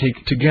 and to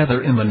partake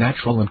together in the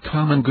natural and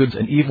common goods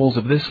and evils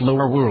of this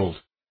lower world.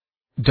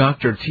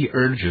 Dr. T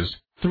urges,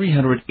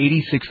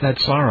 386, that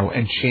sorrow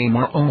and shame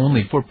are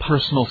only for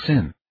personal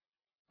sin.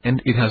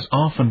 And it has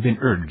often been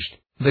urged,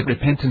 that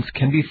repentance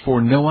can be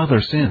for no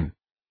other sin.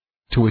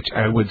 To which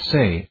I would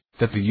say,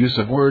 that the use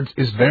of words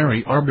is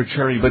very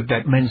arbitrary, but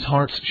that men's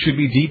hearts should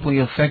be deeply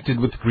affected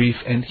with grief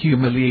and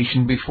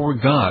humiliation before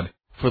God,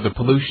 for the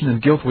pollution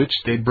and guilt which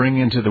they bring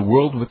into the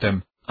world with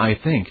them, I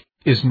think,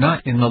 is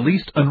not in the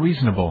least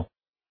unreasonable.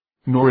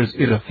 Nor is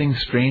it a thing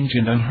strange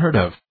and unheard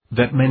of,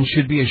 that men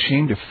should be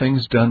ashamed of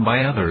things done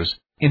by others,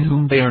 in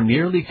whom they are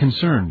nearly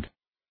concerned.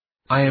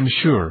 I am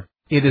sure,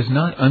 it is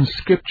not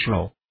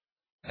unscriptural,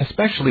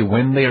 especially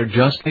when they are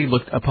justly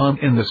looked upon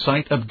in the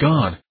sight of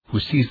God, who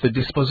sees the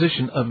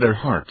disposition of their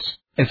hearts,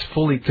 as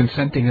fully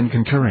consenting and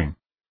concurring.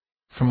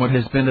 From what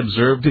has been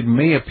observed it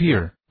may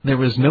appear,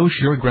 there is no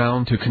sure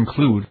ground to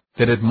conclude,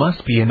 that it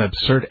must be an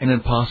absurd and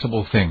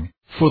impossible thing,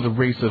 for the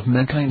race of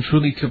mankind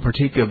truly to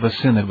partake of the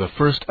sin of the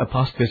first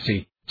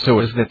apostasy, so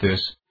as that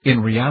this,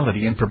 in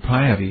reality and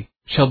propriety,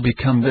 shall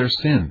become their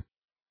sin,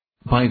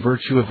 by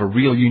virtue of a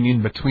real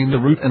union between the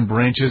root and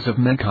branches of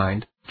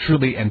mankind,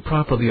 truly and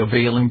properly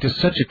availing to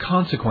such a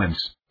consequence,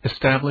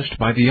 established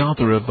by the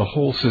author of the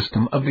whole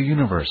system of the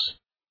universe,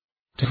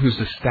 to whose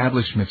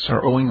establishments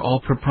are owing all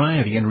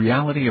propriety and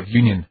reality of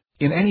union,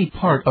 in any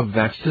part of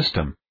that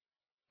system,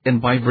 and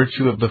by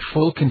virtue of the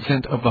full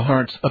consent of the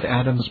hearts of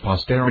Adam's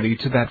posterity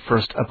to that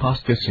first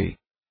apostasy.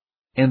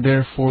 And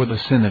therefore the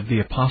sin of the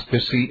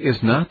apostasy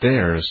is not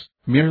theirs,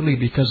 merely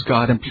because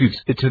God imputes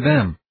it to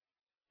them,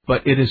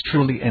 but it is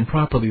truly and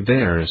properly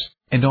theirs,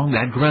 and on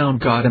that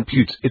ground God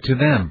imputes it to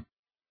them.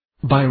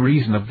 By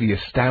reason of the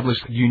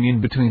established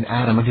union between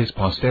Adam and his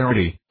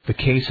posterity, the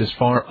case is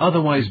far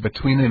otherwise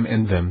between him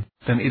and them,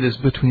 than it is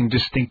between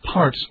distinct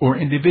parts or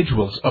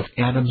individuals of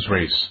Adam's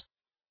race,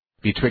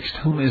 betwixt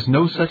whom is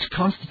no such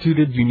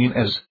constituted union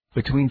as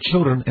between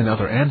children and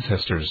other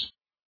ancestors,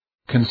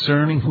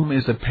 concerning whom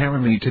is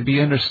apparently to be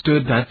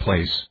understood that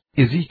place,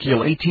 Ezekiel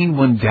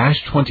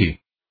 18:1-20.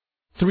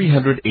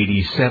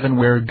 387,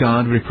 where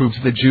God reproves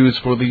the Jews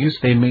for the use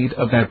they made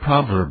of that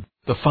proverb,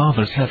 the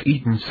fathers have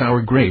eaten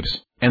sour grapes,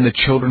 and the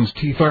children's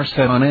teeth are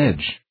set on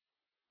edge,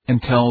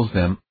 and tells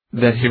them,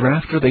 that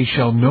hereafter they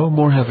shall no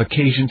more have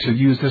occasion to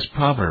use this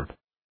proverb,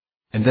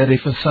 and that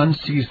if a son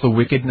sees the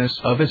wickedness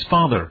of his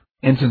father,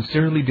 and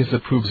sincerely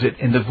disapproves it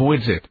and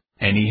avoids it,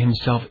 and he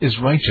himself is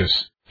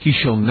righteous, he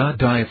shall not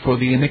die for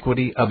the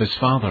iniquity of his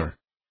father.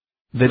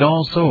 That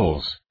all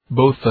souls,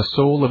 both the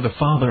soul of the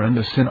father and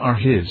the sin, are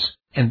his,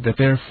 and that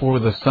therefore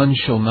the son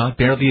shall not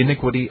bear the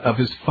iniquity of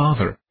his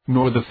father,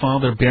 nor the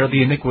father bear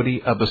the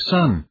iniquity of the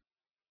son.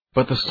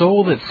 But the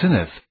soul that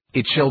sinneth,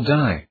 it shall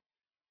die.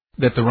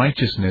 That the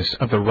righteousness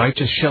of the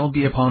righteous shall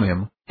be upon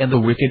him, and the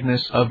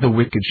wickedness of the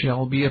wicked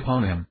shall be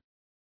upon him.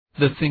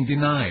 The thing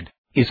denied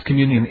is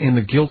communion in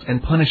the guilt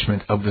and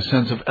punishment of the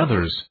sins of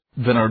others,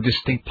 that are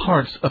distinct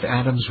parts of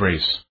Adam's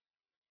race.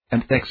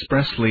 and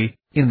expressly,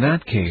 in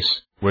that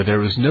case, where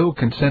there is no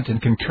consent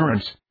and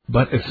concurrence,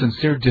 but a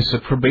sincere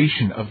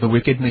disapprobation of the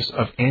wickedness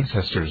of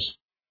ancestors.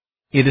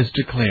 It is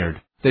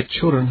declared that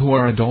children who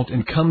are adult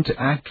and come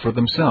to act for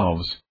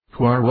themselves,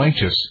 who are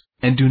righteous,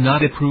 and do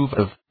not approve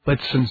of, but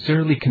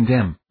sincerely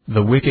condemn,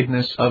 the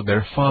wickedness of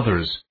their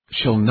fathers,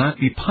 shall not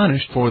be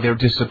punished for their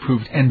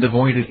disapproved and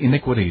avoided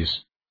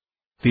iniquities.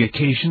 The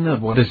occasion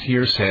of what is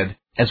here said,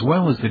 as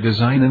well as the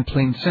design in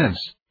plain sense,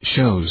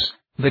 shows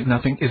that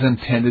nothing is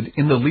intended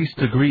in the least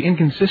degree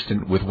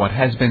inconsistent with what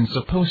has been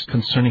supposed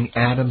concerning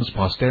Adam's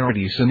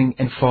posterity sinning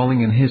and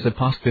falling in his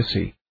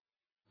apostasy.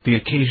 The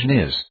occasion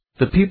is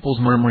the people's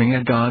murmuring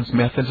at God's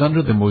methods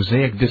under the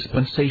Mosaic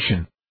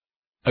dispensation.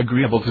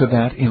 Agreeable to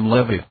that in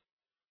Leviticus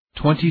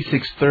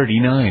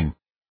 26:39.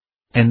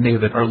 And they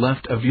that are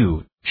left of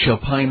you shall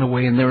pine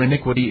away in their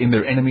iniquity in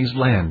their enemy's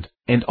land,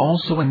 and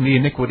also in the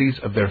iniquities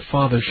of their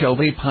father shall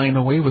they pine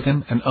away with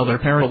him, and other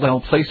parallel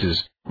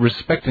places,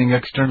 respecting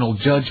external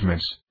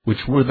judgments,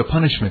 which were the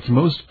punishments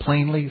most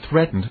plainly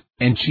threatened,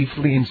 and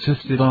chiefly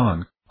insisted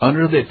on,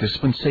 under that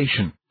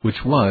dispensation,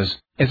 which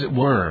was, as it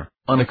were,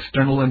 an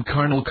external and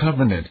carnal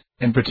covenant,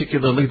 and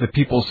particularly the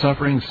people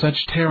suffering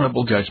such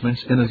terrible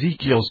judgments in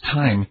Ezekiel's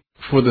time,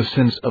 for the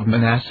sins of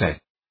Manasseh.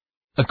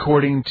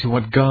 According to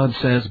what God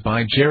says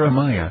by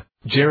Jeremiah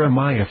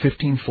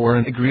 15:4,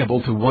 and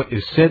agreeable to what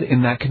is said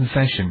in that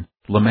confession,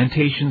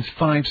 Lamentations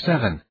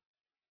 5:7.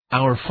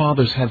 Our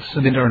fathers have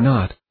sinned and are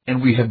not, and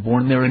we have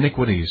borne their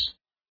iniquities.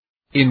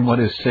 In what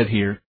is said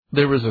here,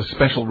 there is a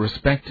special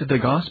respect to the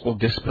gospel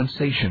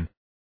dispensation,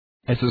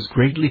 as is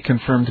greatly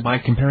confirmed by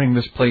comparing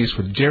this place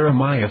with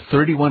Jeremiah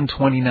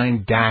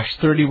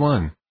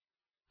 31:29-31.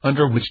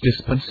 Under which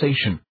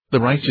dispensation, the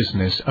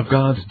righteousness of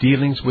God's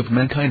dealings with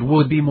mankind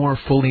would be more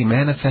fully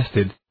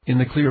manifested, in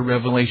the clear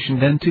revelation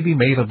then to be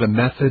made of the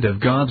method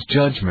of God's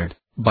judgment,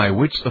 by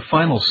which the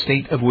final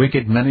state of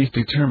wicked men is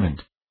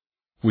determined,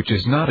 which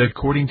is not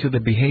according to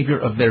the behavior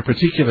of their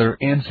particular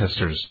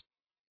ancestors,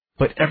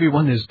 but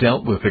everyone is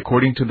dealt with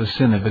according to the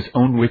sin of his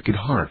own wicked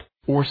heart,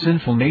 or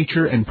sinful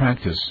nature and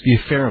practice. The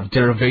affair of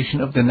derivation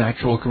of the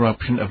natural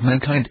corruption of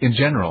mankind in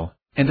general,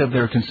 and of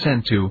their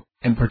consent to,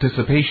 and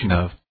participation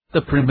of,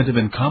 the primitive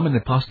and common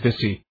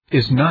apostasy,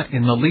 is not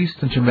in the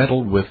least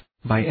intermeddled with,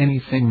 by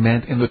anything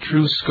meant in the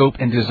true scope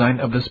and design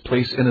of this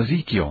place in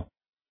Ezekiel.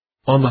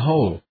 On the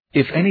whole,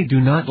 if any do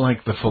not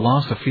like the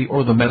philosophy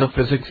or the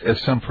metaphysics as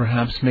some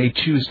perhaps may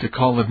choose to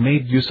call it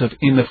made use of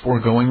in the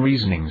foregoing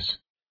reasonings,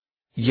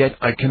 yet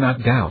I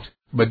cannot doubt,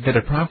 but that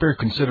a proper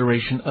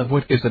consideration of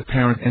what is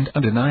apparent and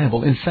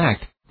undeniable in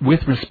fact,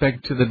 with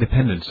respect to the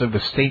dependence of the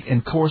state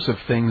and course of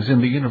things in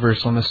the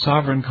universe on the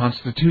sovereign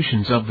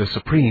constitutions of the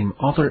Supreme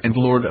Author and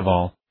Lord of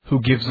all, who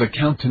gives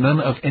account to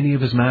none of any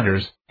of his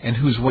matters, and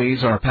whose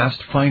ways are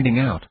past finding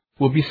out,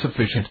 will be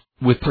sufficient,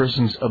 with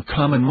persons of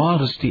common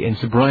modesty and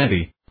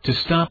sobriety, to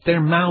stop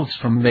their mouths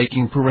from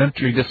making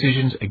peremptory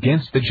decisions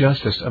against the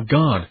justice of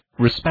God,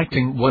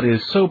 respecting what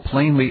is so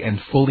plainly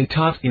and fully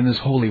taught in his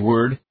holy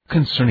word,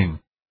 concerning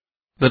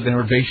the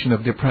derivation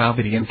of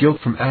depravity and guilt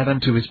from Adam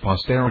to his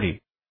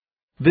posterity.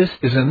 This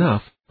is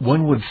enough,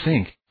 one would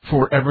think,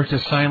 forever to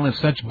silence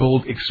such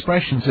bold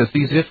expressions as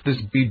these. If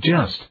this be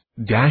just,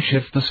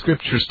 if the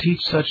Scriptures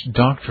teach such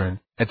doctrine,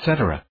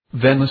 etc.,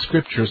 then the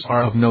Scriptures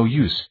are of no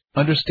use,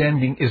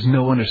 understanding is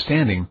no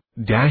understanding,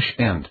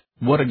 and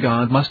what a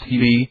God must he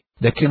be,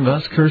 that can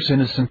thus curse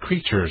innocent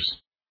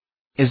creatures?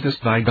 Is this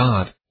thy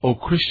God, O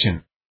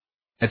Christian?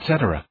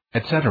 Etc.,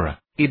 etc.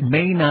 It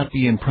may not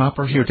be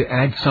improper here to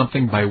add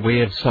something by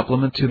way of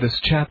supplement to this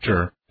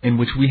chapter, in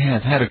which we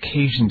have had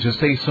occasion to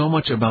say so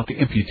much about the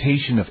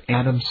imputation of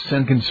Adam's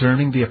sin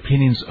concerning the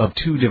opinions of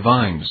two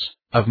divines,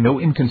 of no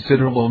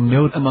inconsiderable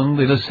note among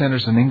the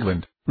dissenters in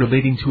England,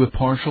 relating to a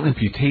partial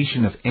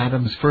imputation of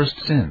Adam's first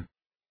sin.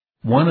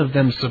 One of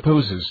them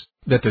supposes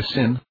that the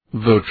sin,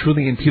 though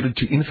truly imputed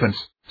to infants,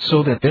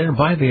 so that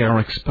thereby they are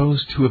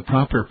exposed to a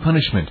proper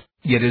punishment,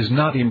 yet is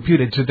not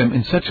imputed to them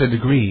in such a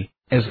degree,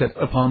 as that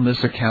upon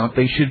this account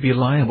they should be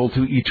liable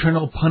to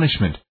eternal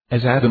punishment,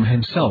 as Adam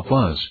himself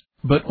was,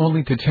 but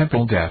only to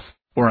temporal death,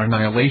 or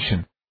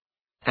annihilation.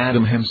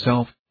 Adam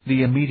himself,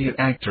 the immediate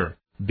actor,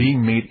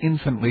 being made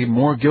infinitely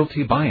more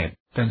guilty by it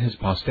than his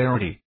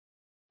posterity.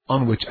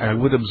 On which I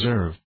would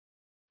observe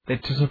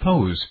that to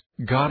suppose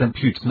God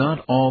imputes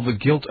not all the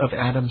guilt of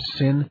Adam's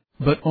sin,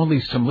 but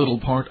only some little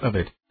part of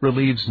it,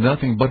 relieves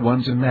nothing but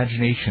one's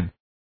imagination.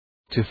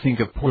 To think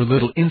of poor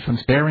little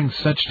infants bearing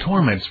such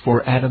torments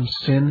for Adam's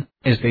sin,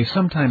 as they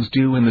sometimes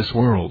do in this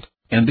world,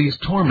 and these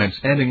torments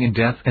ending in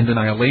death and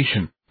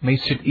annihilation, may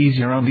sit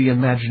easier on the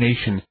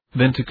imagination,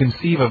 than to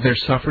conceive of their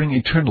suffering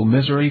eternal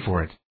misery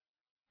for it.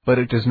 But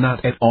it does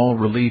not at all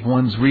relieve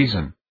one's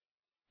reason.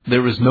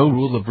 There is no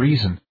rule of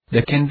reason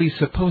that can be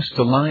supposed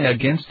to lie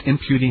against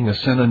imputing a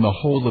sin in the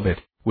whole of it,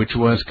 which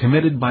was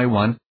committed by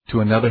one, to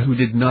another who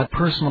did not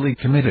personally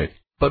commit it,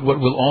 but what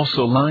will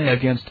also lie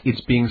against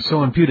its being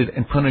so imputed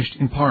and punished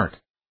in part.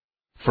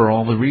 For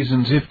all the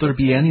reasons, if there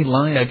be any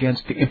lie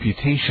against the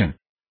imputation,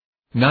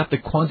 not the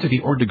quantity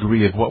or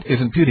degree of what is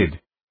imputed.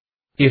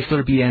 If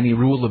there be any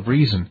rule of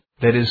reason,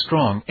 that is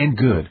strong and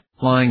good,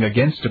 lying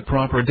against a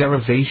proper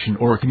derivation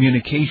or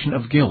communication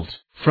of guilt,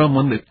 from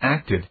one that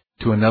acted,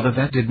 to another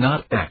that did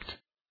not act.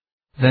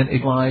 Then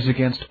it lies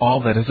against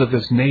all that is of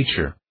this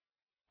nature.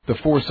 The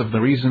force of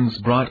the reasons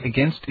brought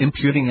against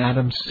imputing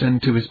Adam's sin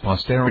to his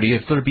posterity,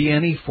 if there be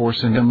any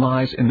force in them,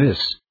 lies in this,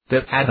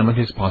 that Adam and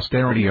his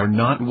posterity are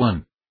not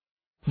one.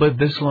 But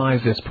this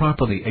lies as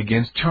properly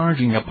against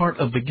charging a part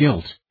of the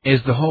guilt,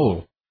 as the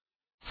whole.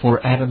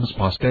 For Adam's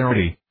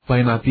posterity,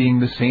 by not being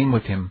the same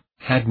with him,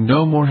 had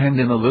no more hand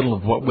in a little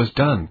of what was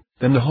done,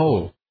 than the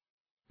whole.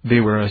 They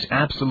were as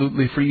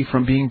absolutely free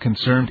from being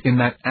concerned in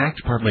that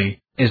act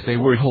partly, as they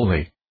were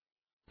wholly.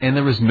 And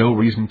there is no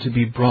reason to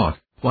be brought,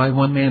 why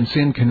one man's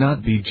sin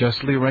cannot be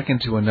justly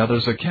reckoned to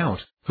another's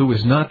account, who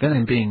is not then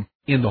in being,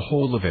 in the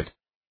whole of it.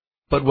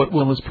 But what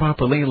will as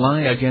properly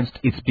lie against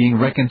its being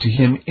reckoned to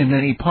him in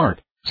any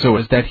part, so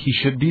as that he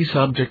should be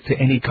subject to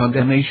any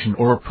condemnation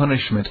or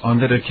punishment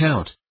on that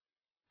account?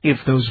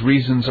 If those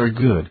reasons are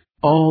good,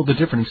 all the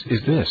difference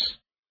is this: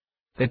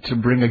 that to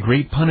bring a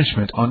great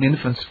punishment on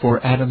infants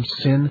for Adam's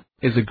sin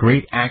is a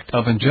great act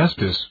of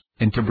injustice,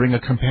 and to bring a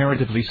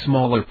comparatively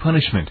smaller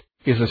punishment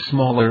is a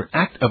smaller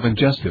act of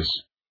injustice.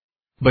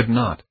 But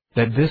not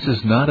that this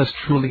is not as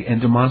truly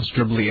and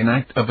demonstrably an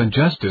act of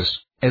injustice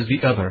as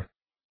the other.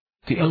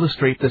 To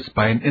illustrate this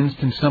by an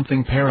instance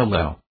something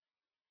parallel,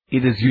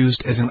 it is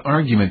used as an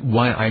argument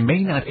why I may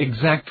not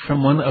exact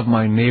from one of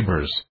my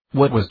neighbors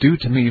what was due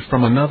to me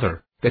from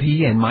another, that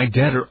he and my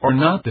debtor are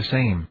not the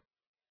same,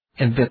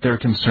 and that their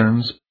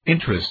concerns,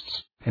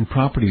 interests, and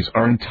properties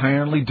are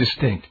entirely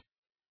distinct.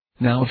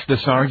 Now if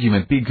this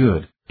argument be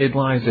good, it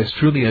lies as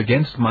truly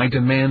against my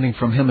demanding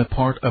from him a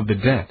part of the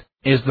debt,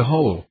 as the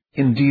whole.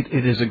 Indeed,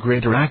 it is a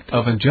greater act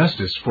of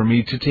injustice for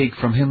me to take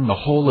from him the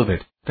whole of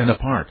it, than a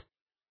part.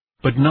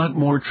 But not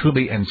more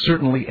truly and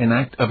certainly an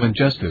act of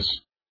injustice.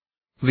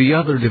 The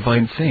other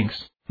divine thinks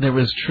there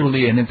is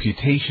truly an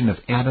imputation of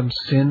Adam's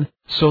sin,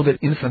 so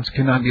that infants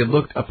cannot be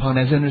looked upon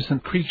as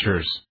innocent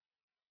creatures.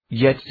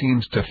 Yet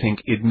seems to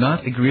think it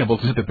not agreeable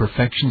to the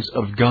perfections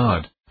of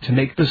God, to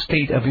make the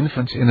state of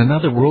infants in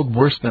another world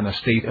worse than a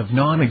state of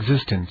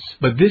non-existence.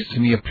 But this to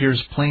me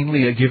appears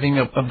plainly a giving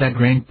up of that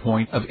grand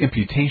point of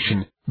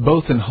imputation,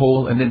 both in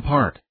whole and in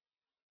part.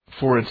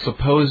 For it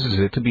supposes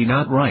it to be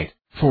not right,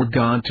 for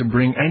God to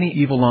bring any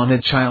evil on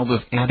a child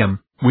of Adam,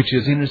 which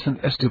is innocent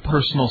as to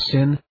personal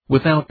sin,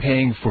 without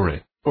paying for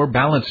it, or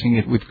balancing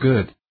it with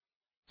good.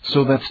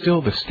 So that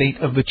still the state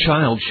of the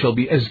child shall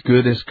be as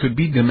good as could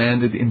be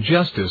demanded in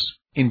justice,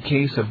 in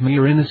case of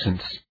mere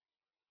innocence.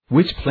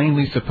 Which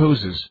plainly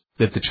supposes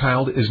that the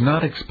child is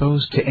not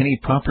exposed to any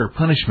proper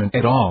punishment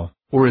at all,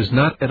 or is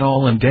not at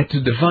all in debt to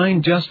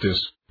divine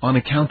justice, on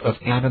account of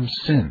Adam's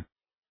sin.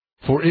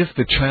 For if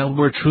the child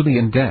were truly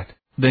in debt,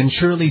 then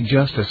surely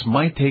justice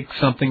might take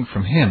something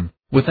from him,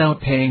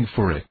 without paying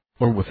for it,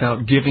 or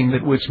without giving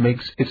that which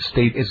makes its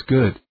state as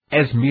good,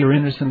 as mere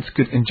innocence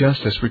could in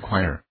justice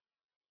require.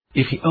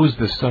 If he owes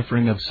the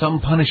suffering of some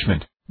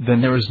punishment,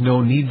 then there is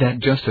no need that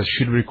justice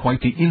should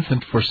requite the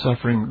infant for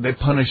suffering that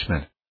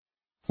punishment,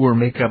 or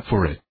make up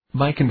for it,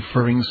 by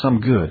conferring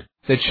some good,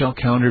 that shall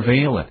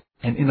countervail it,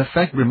 and in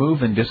effect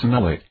remove and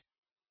disannul it.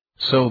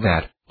 So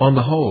that, on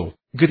the whole,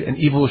 good and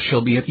evil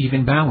shall be at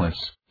even balance,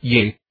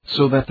 yea,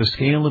 so that the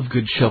scale of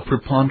good shall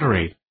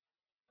preponderate.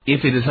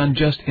 If it is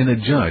unjust in a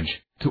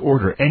judge, to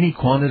order any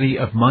quantity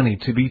of money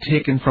to be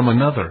taken from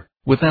another,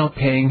 without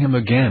paying him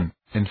again,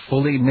 and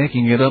fully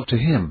making it up to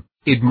him,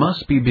 it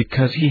must be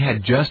because he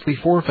had justly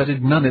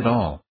forfeited none at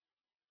all.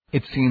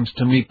 It seems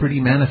to me pretty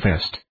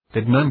manifest,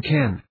 that none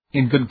can,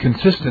 in good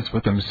consistence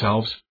with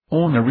themselves,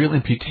 own a real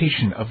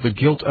imputation of the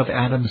guilt of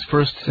Adam's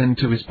first sin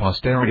to his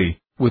posterity,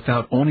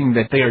 without owning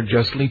that they are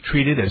justly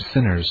treated as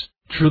sinners,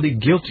 truly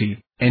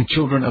guilty, and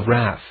children of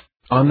wrath,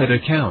 on that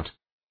account.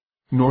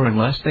 Nor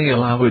unless they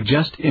allow a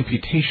just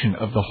imputation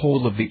of the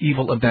whole of the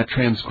evil of that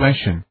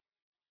transgression.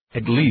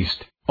 At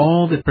least,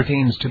 all that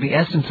pertains to the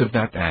essence of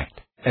that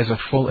act, as a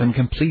full and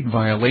complete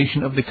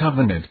violation of the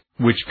covenant,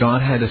 which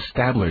God had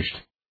established.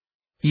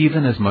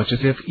 Even as much as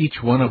if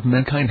each one of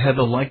mankind had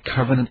the like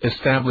covenant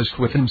established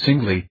with him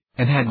singly,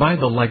 and had by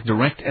the like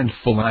direct and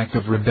full act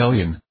of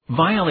rebellion,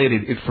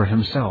 violated it for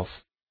himself.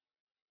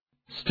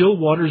 Still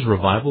Waters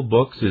Revival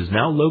Books is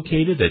now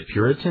located at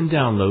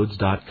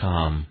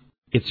PuritanDownloads.com.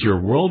 It's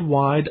your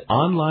worldwide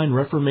online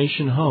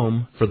Reformation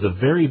home for the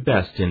very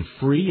best in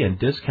free and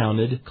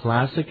discounted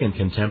classic and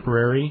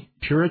contemporary,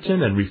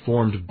 Puritan and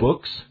Reformed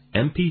books,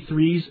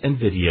 MP3s, and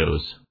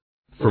videos.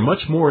 For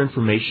much more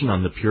information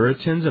on the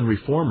Puritans and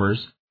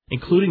Reformers,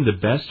 including the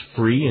best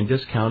free and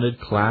discounted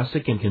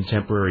classic and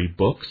contemporary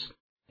books,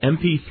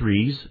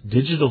 MP3s,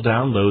 digital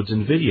downloads,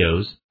 and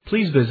videos,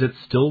 please visit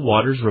Still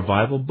Waters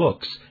Revival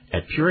Books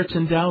at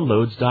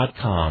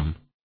PuritanDownloads.com.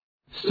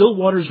 Still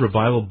Waters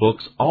Revival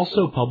Books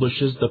also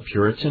publishes the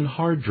Puritan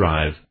Hard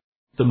Drive,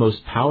 the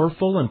most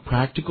powerful and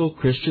practical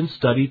Christian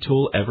study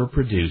tool ever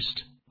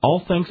produced.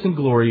 All thanks and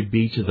glory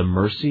be to the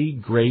mercy,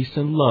 grace,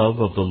 and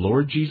love of the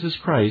Lord Jesus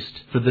Christ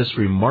for this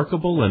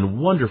remarkable and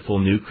wonderful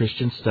new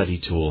Christian study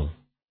tool.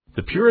 The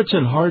The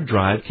Puritan hard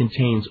drive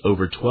contains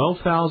over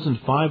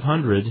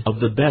 12,500 of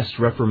the best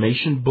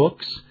Reformation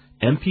books,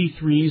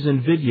 MP3s,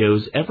 and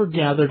videos ever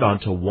gathered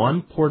onto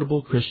one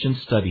portable Christian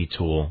study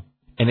tool.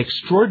 An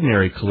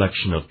extraordinary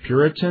collection of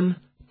Puritan,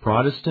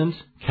 Protestant,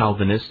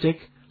 Calvinistic,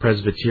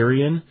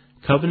 Presbyterian,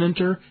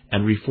 Covenanter,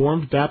 and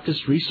Reformed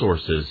Baptist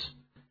resources.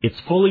 It's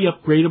fully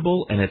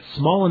upgradable and it's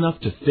small enough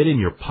to fit in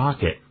your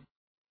pocket.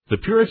 The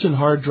Puritan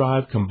hard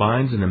drive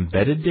combines an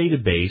embedded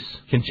database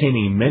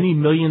containing many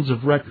millions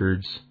of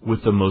records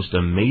with the most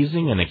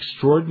amazing and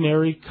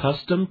extraordinary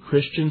custom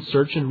Christian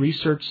search and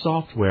research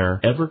software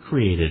ever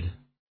created.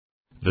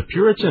 The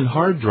Puritan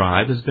hard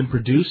drive has been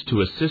produced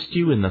to assist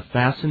you in the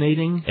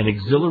fascinating and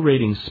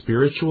exhilarating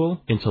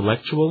spiritual,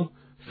 intellectual,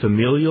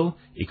 familial,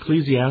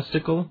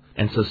 ecclesiastical,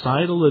 and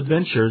societal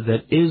adventure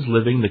that is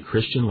living the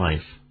Christian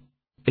life.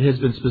 It has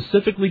been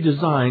specifically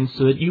designed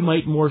so that you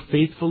might more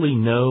faithfully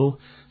know,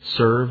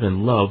 serve,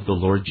 and love the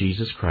Lord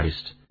Jesus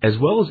Christ, as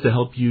well as to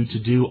help you to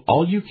do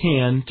all you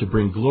can to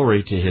bring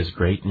glory to His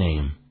great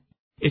name.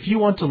 If you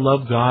want to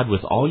love God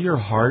with all your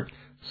heart,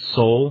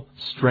 soul,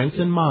 strength,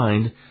 and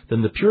mind,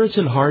 then the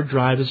Puritan hard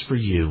drive is for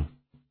you.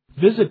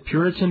 Visit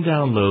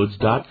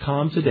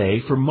PuritanDownloads.com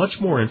today for much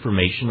more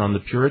information on the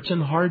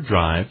Puritan hard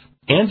drive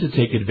and to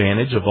take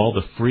advantage of all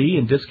the free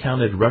and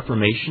discounted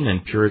Reformation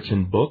and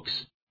Puritan books,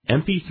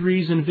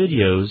 MP3s, and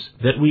videos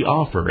that we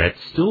offer at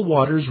Still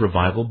Waters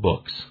Revival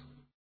Books.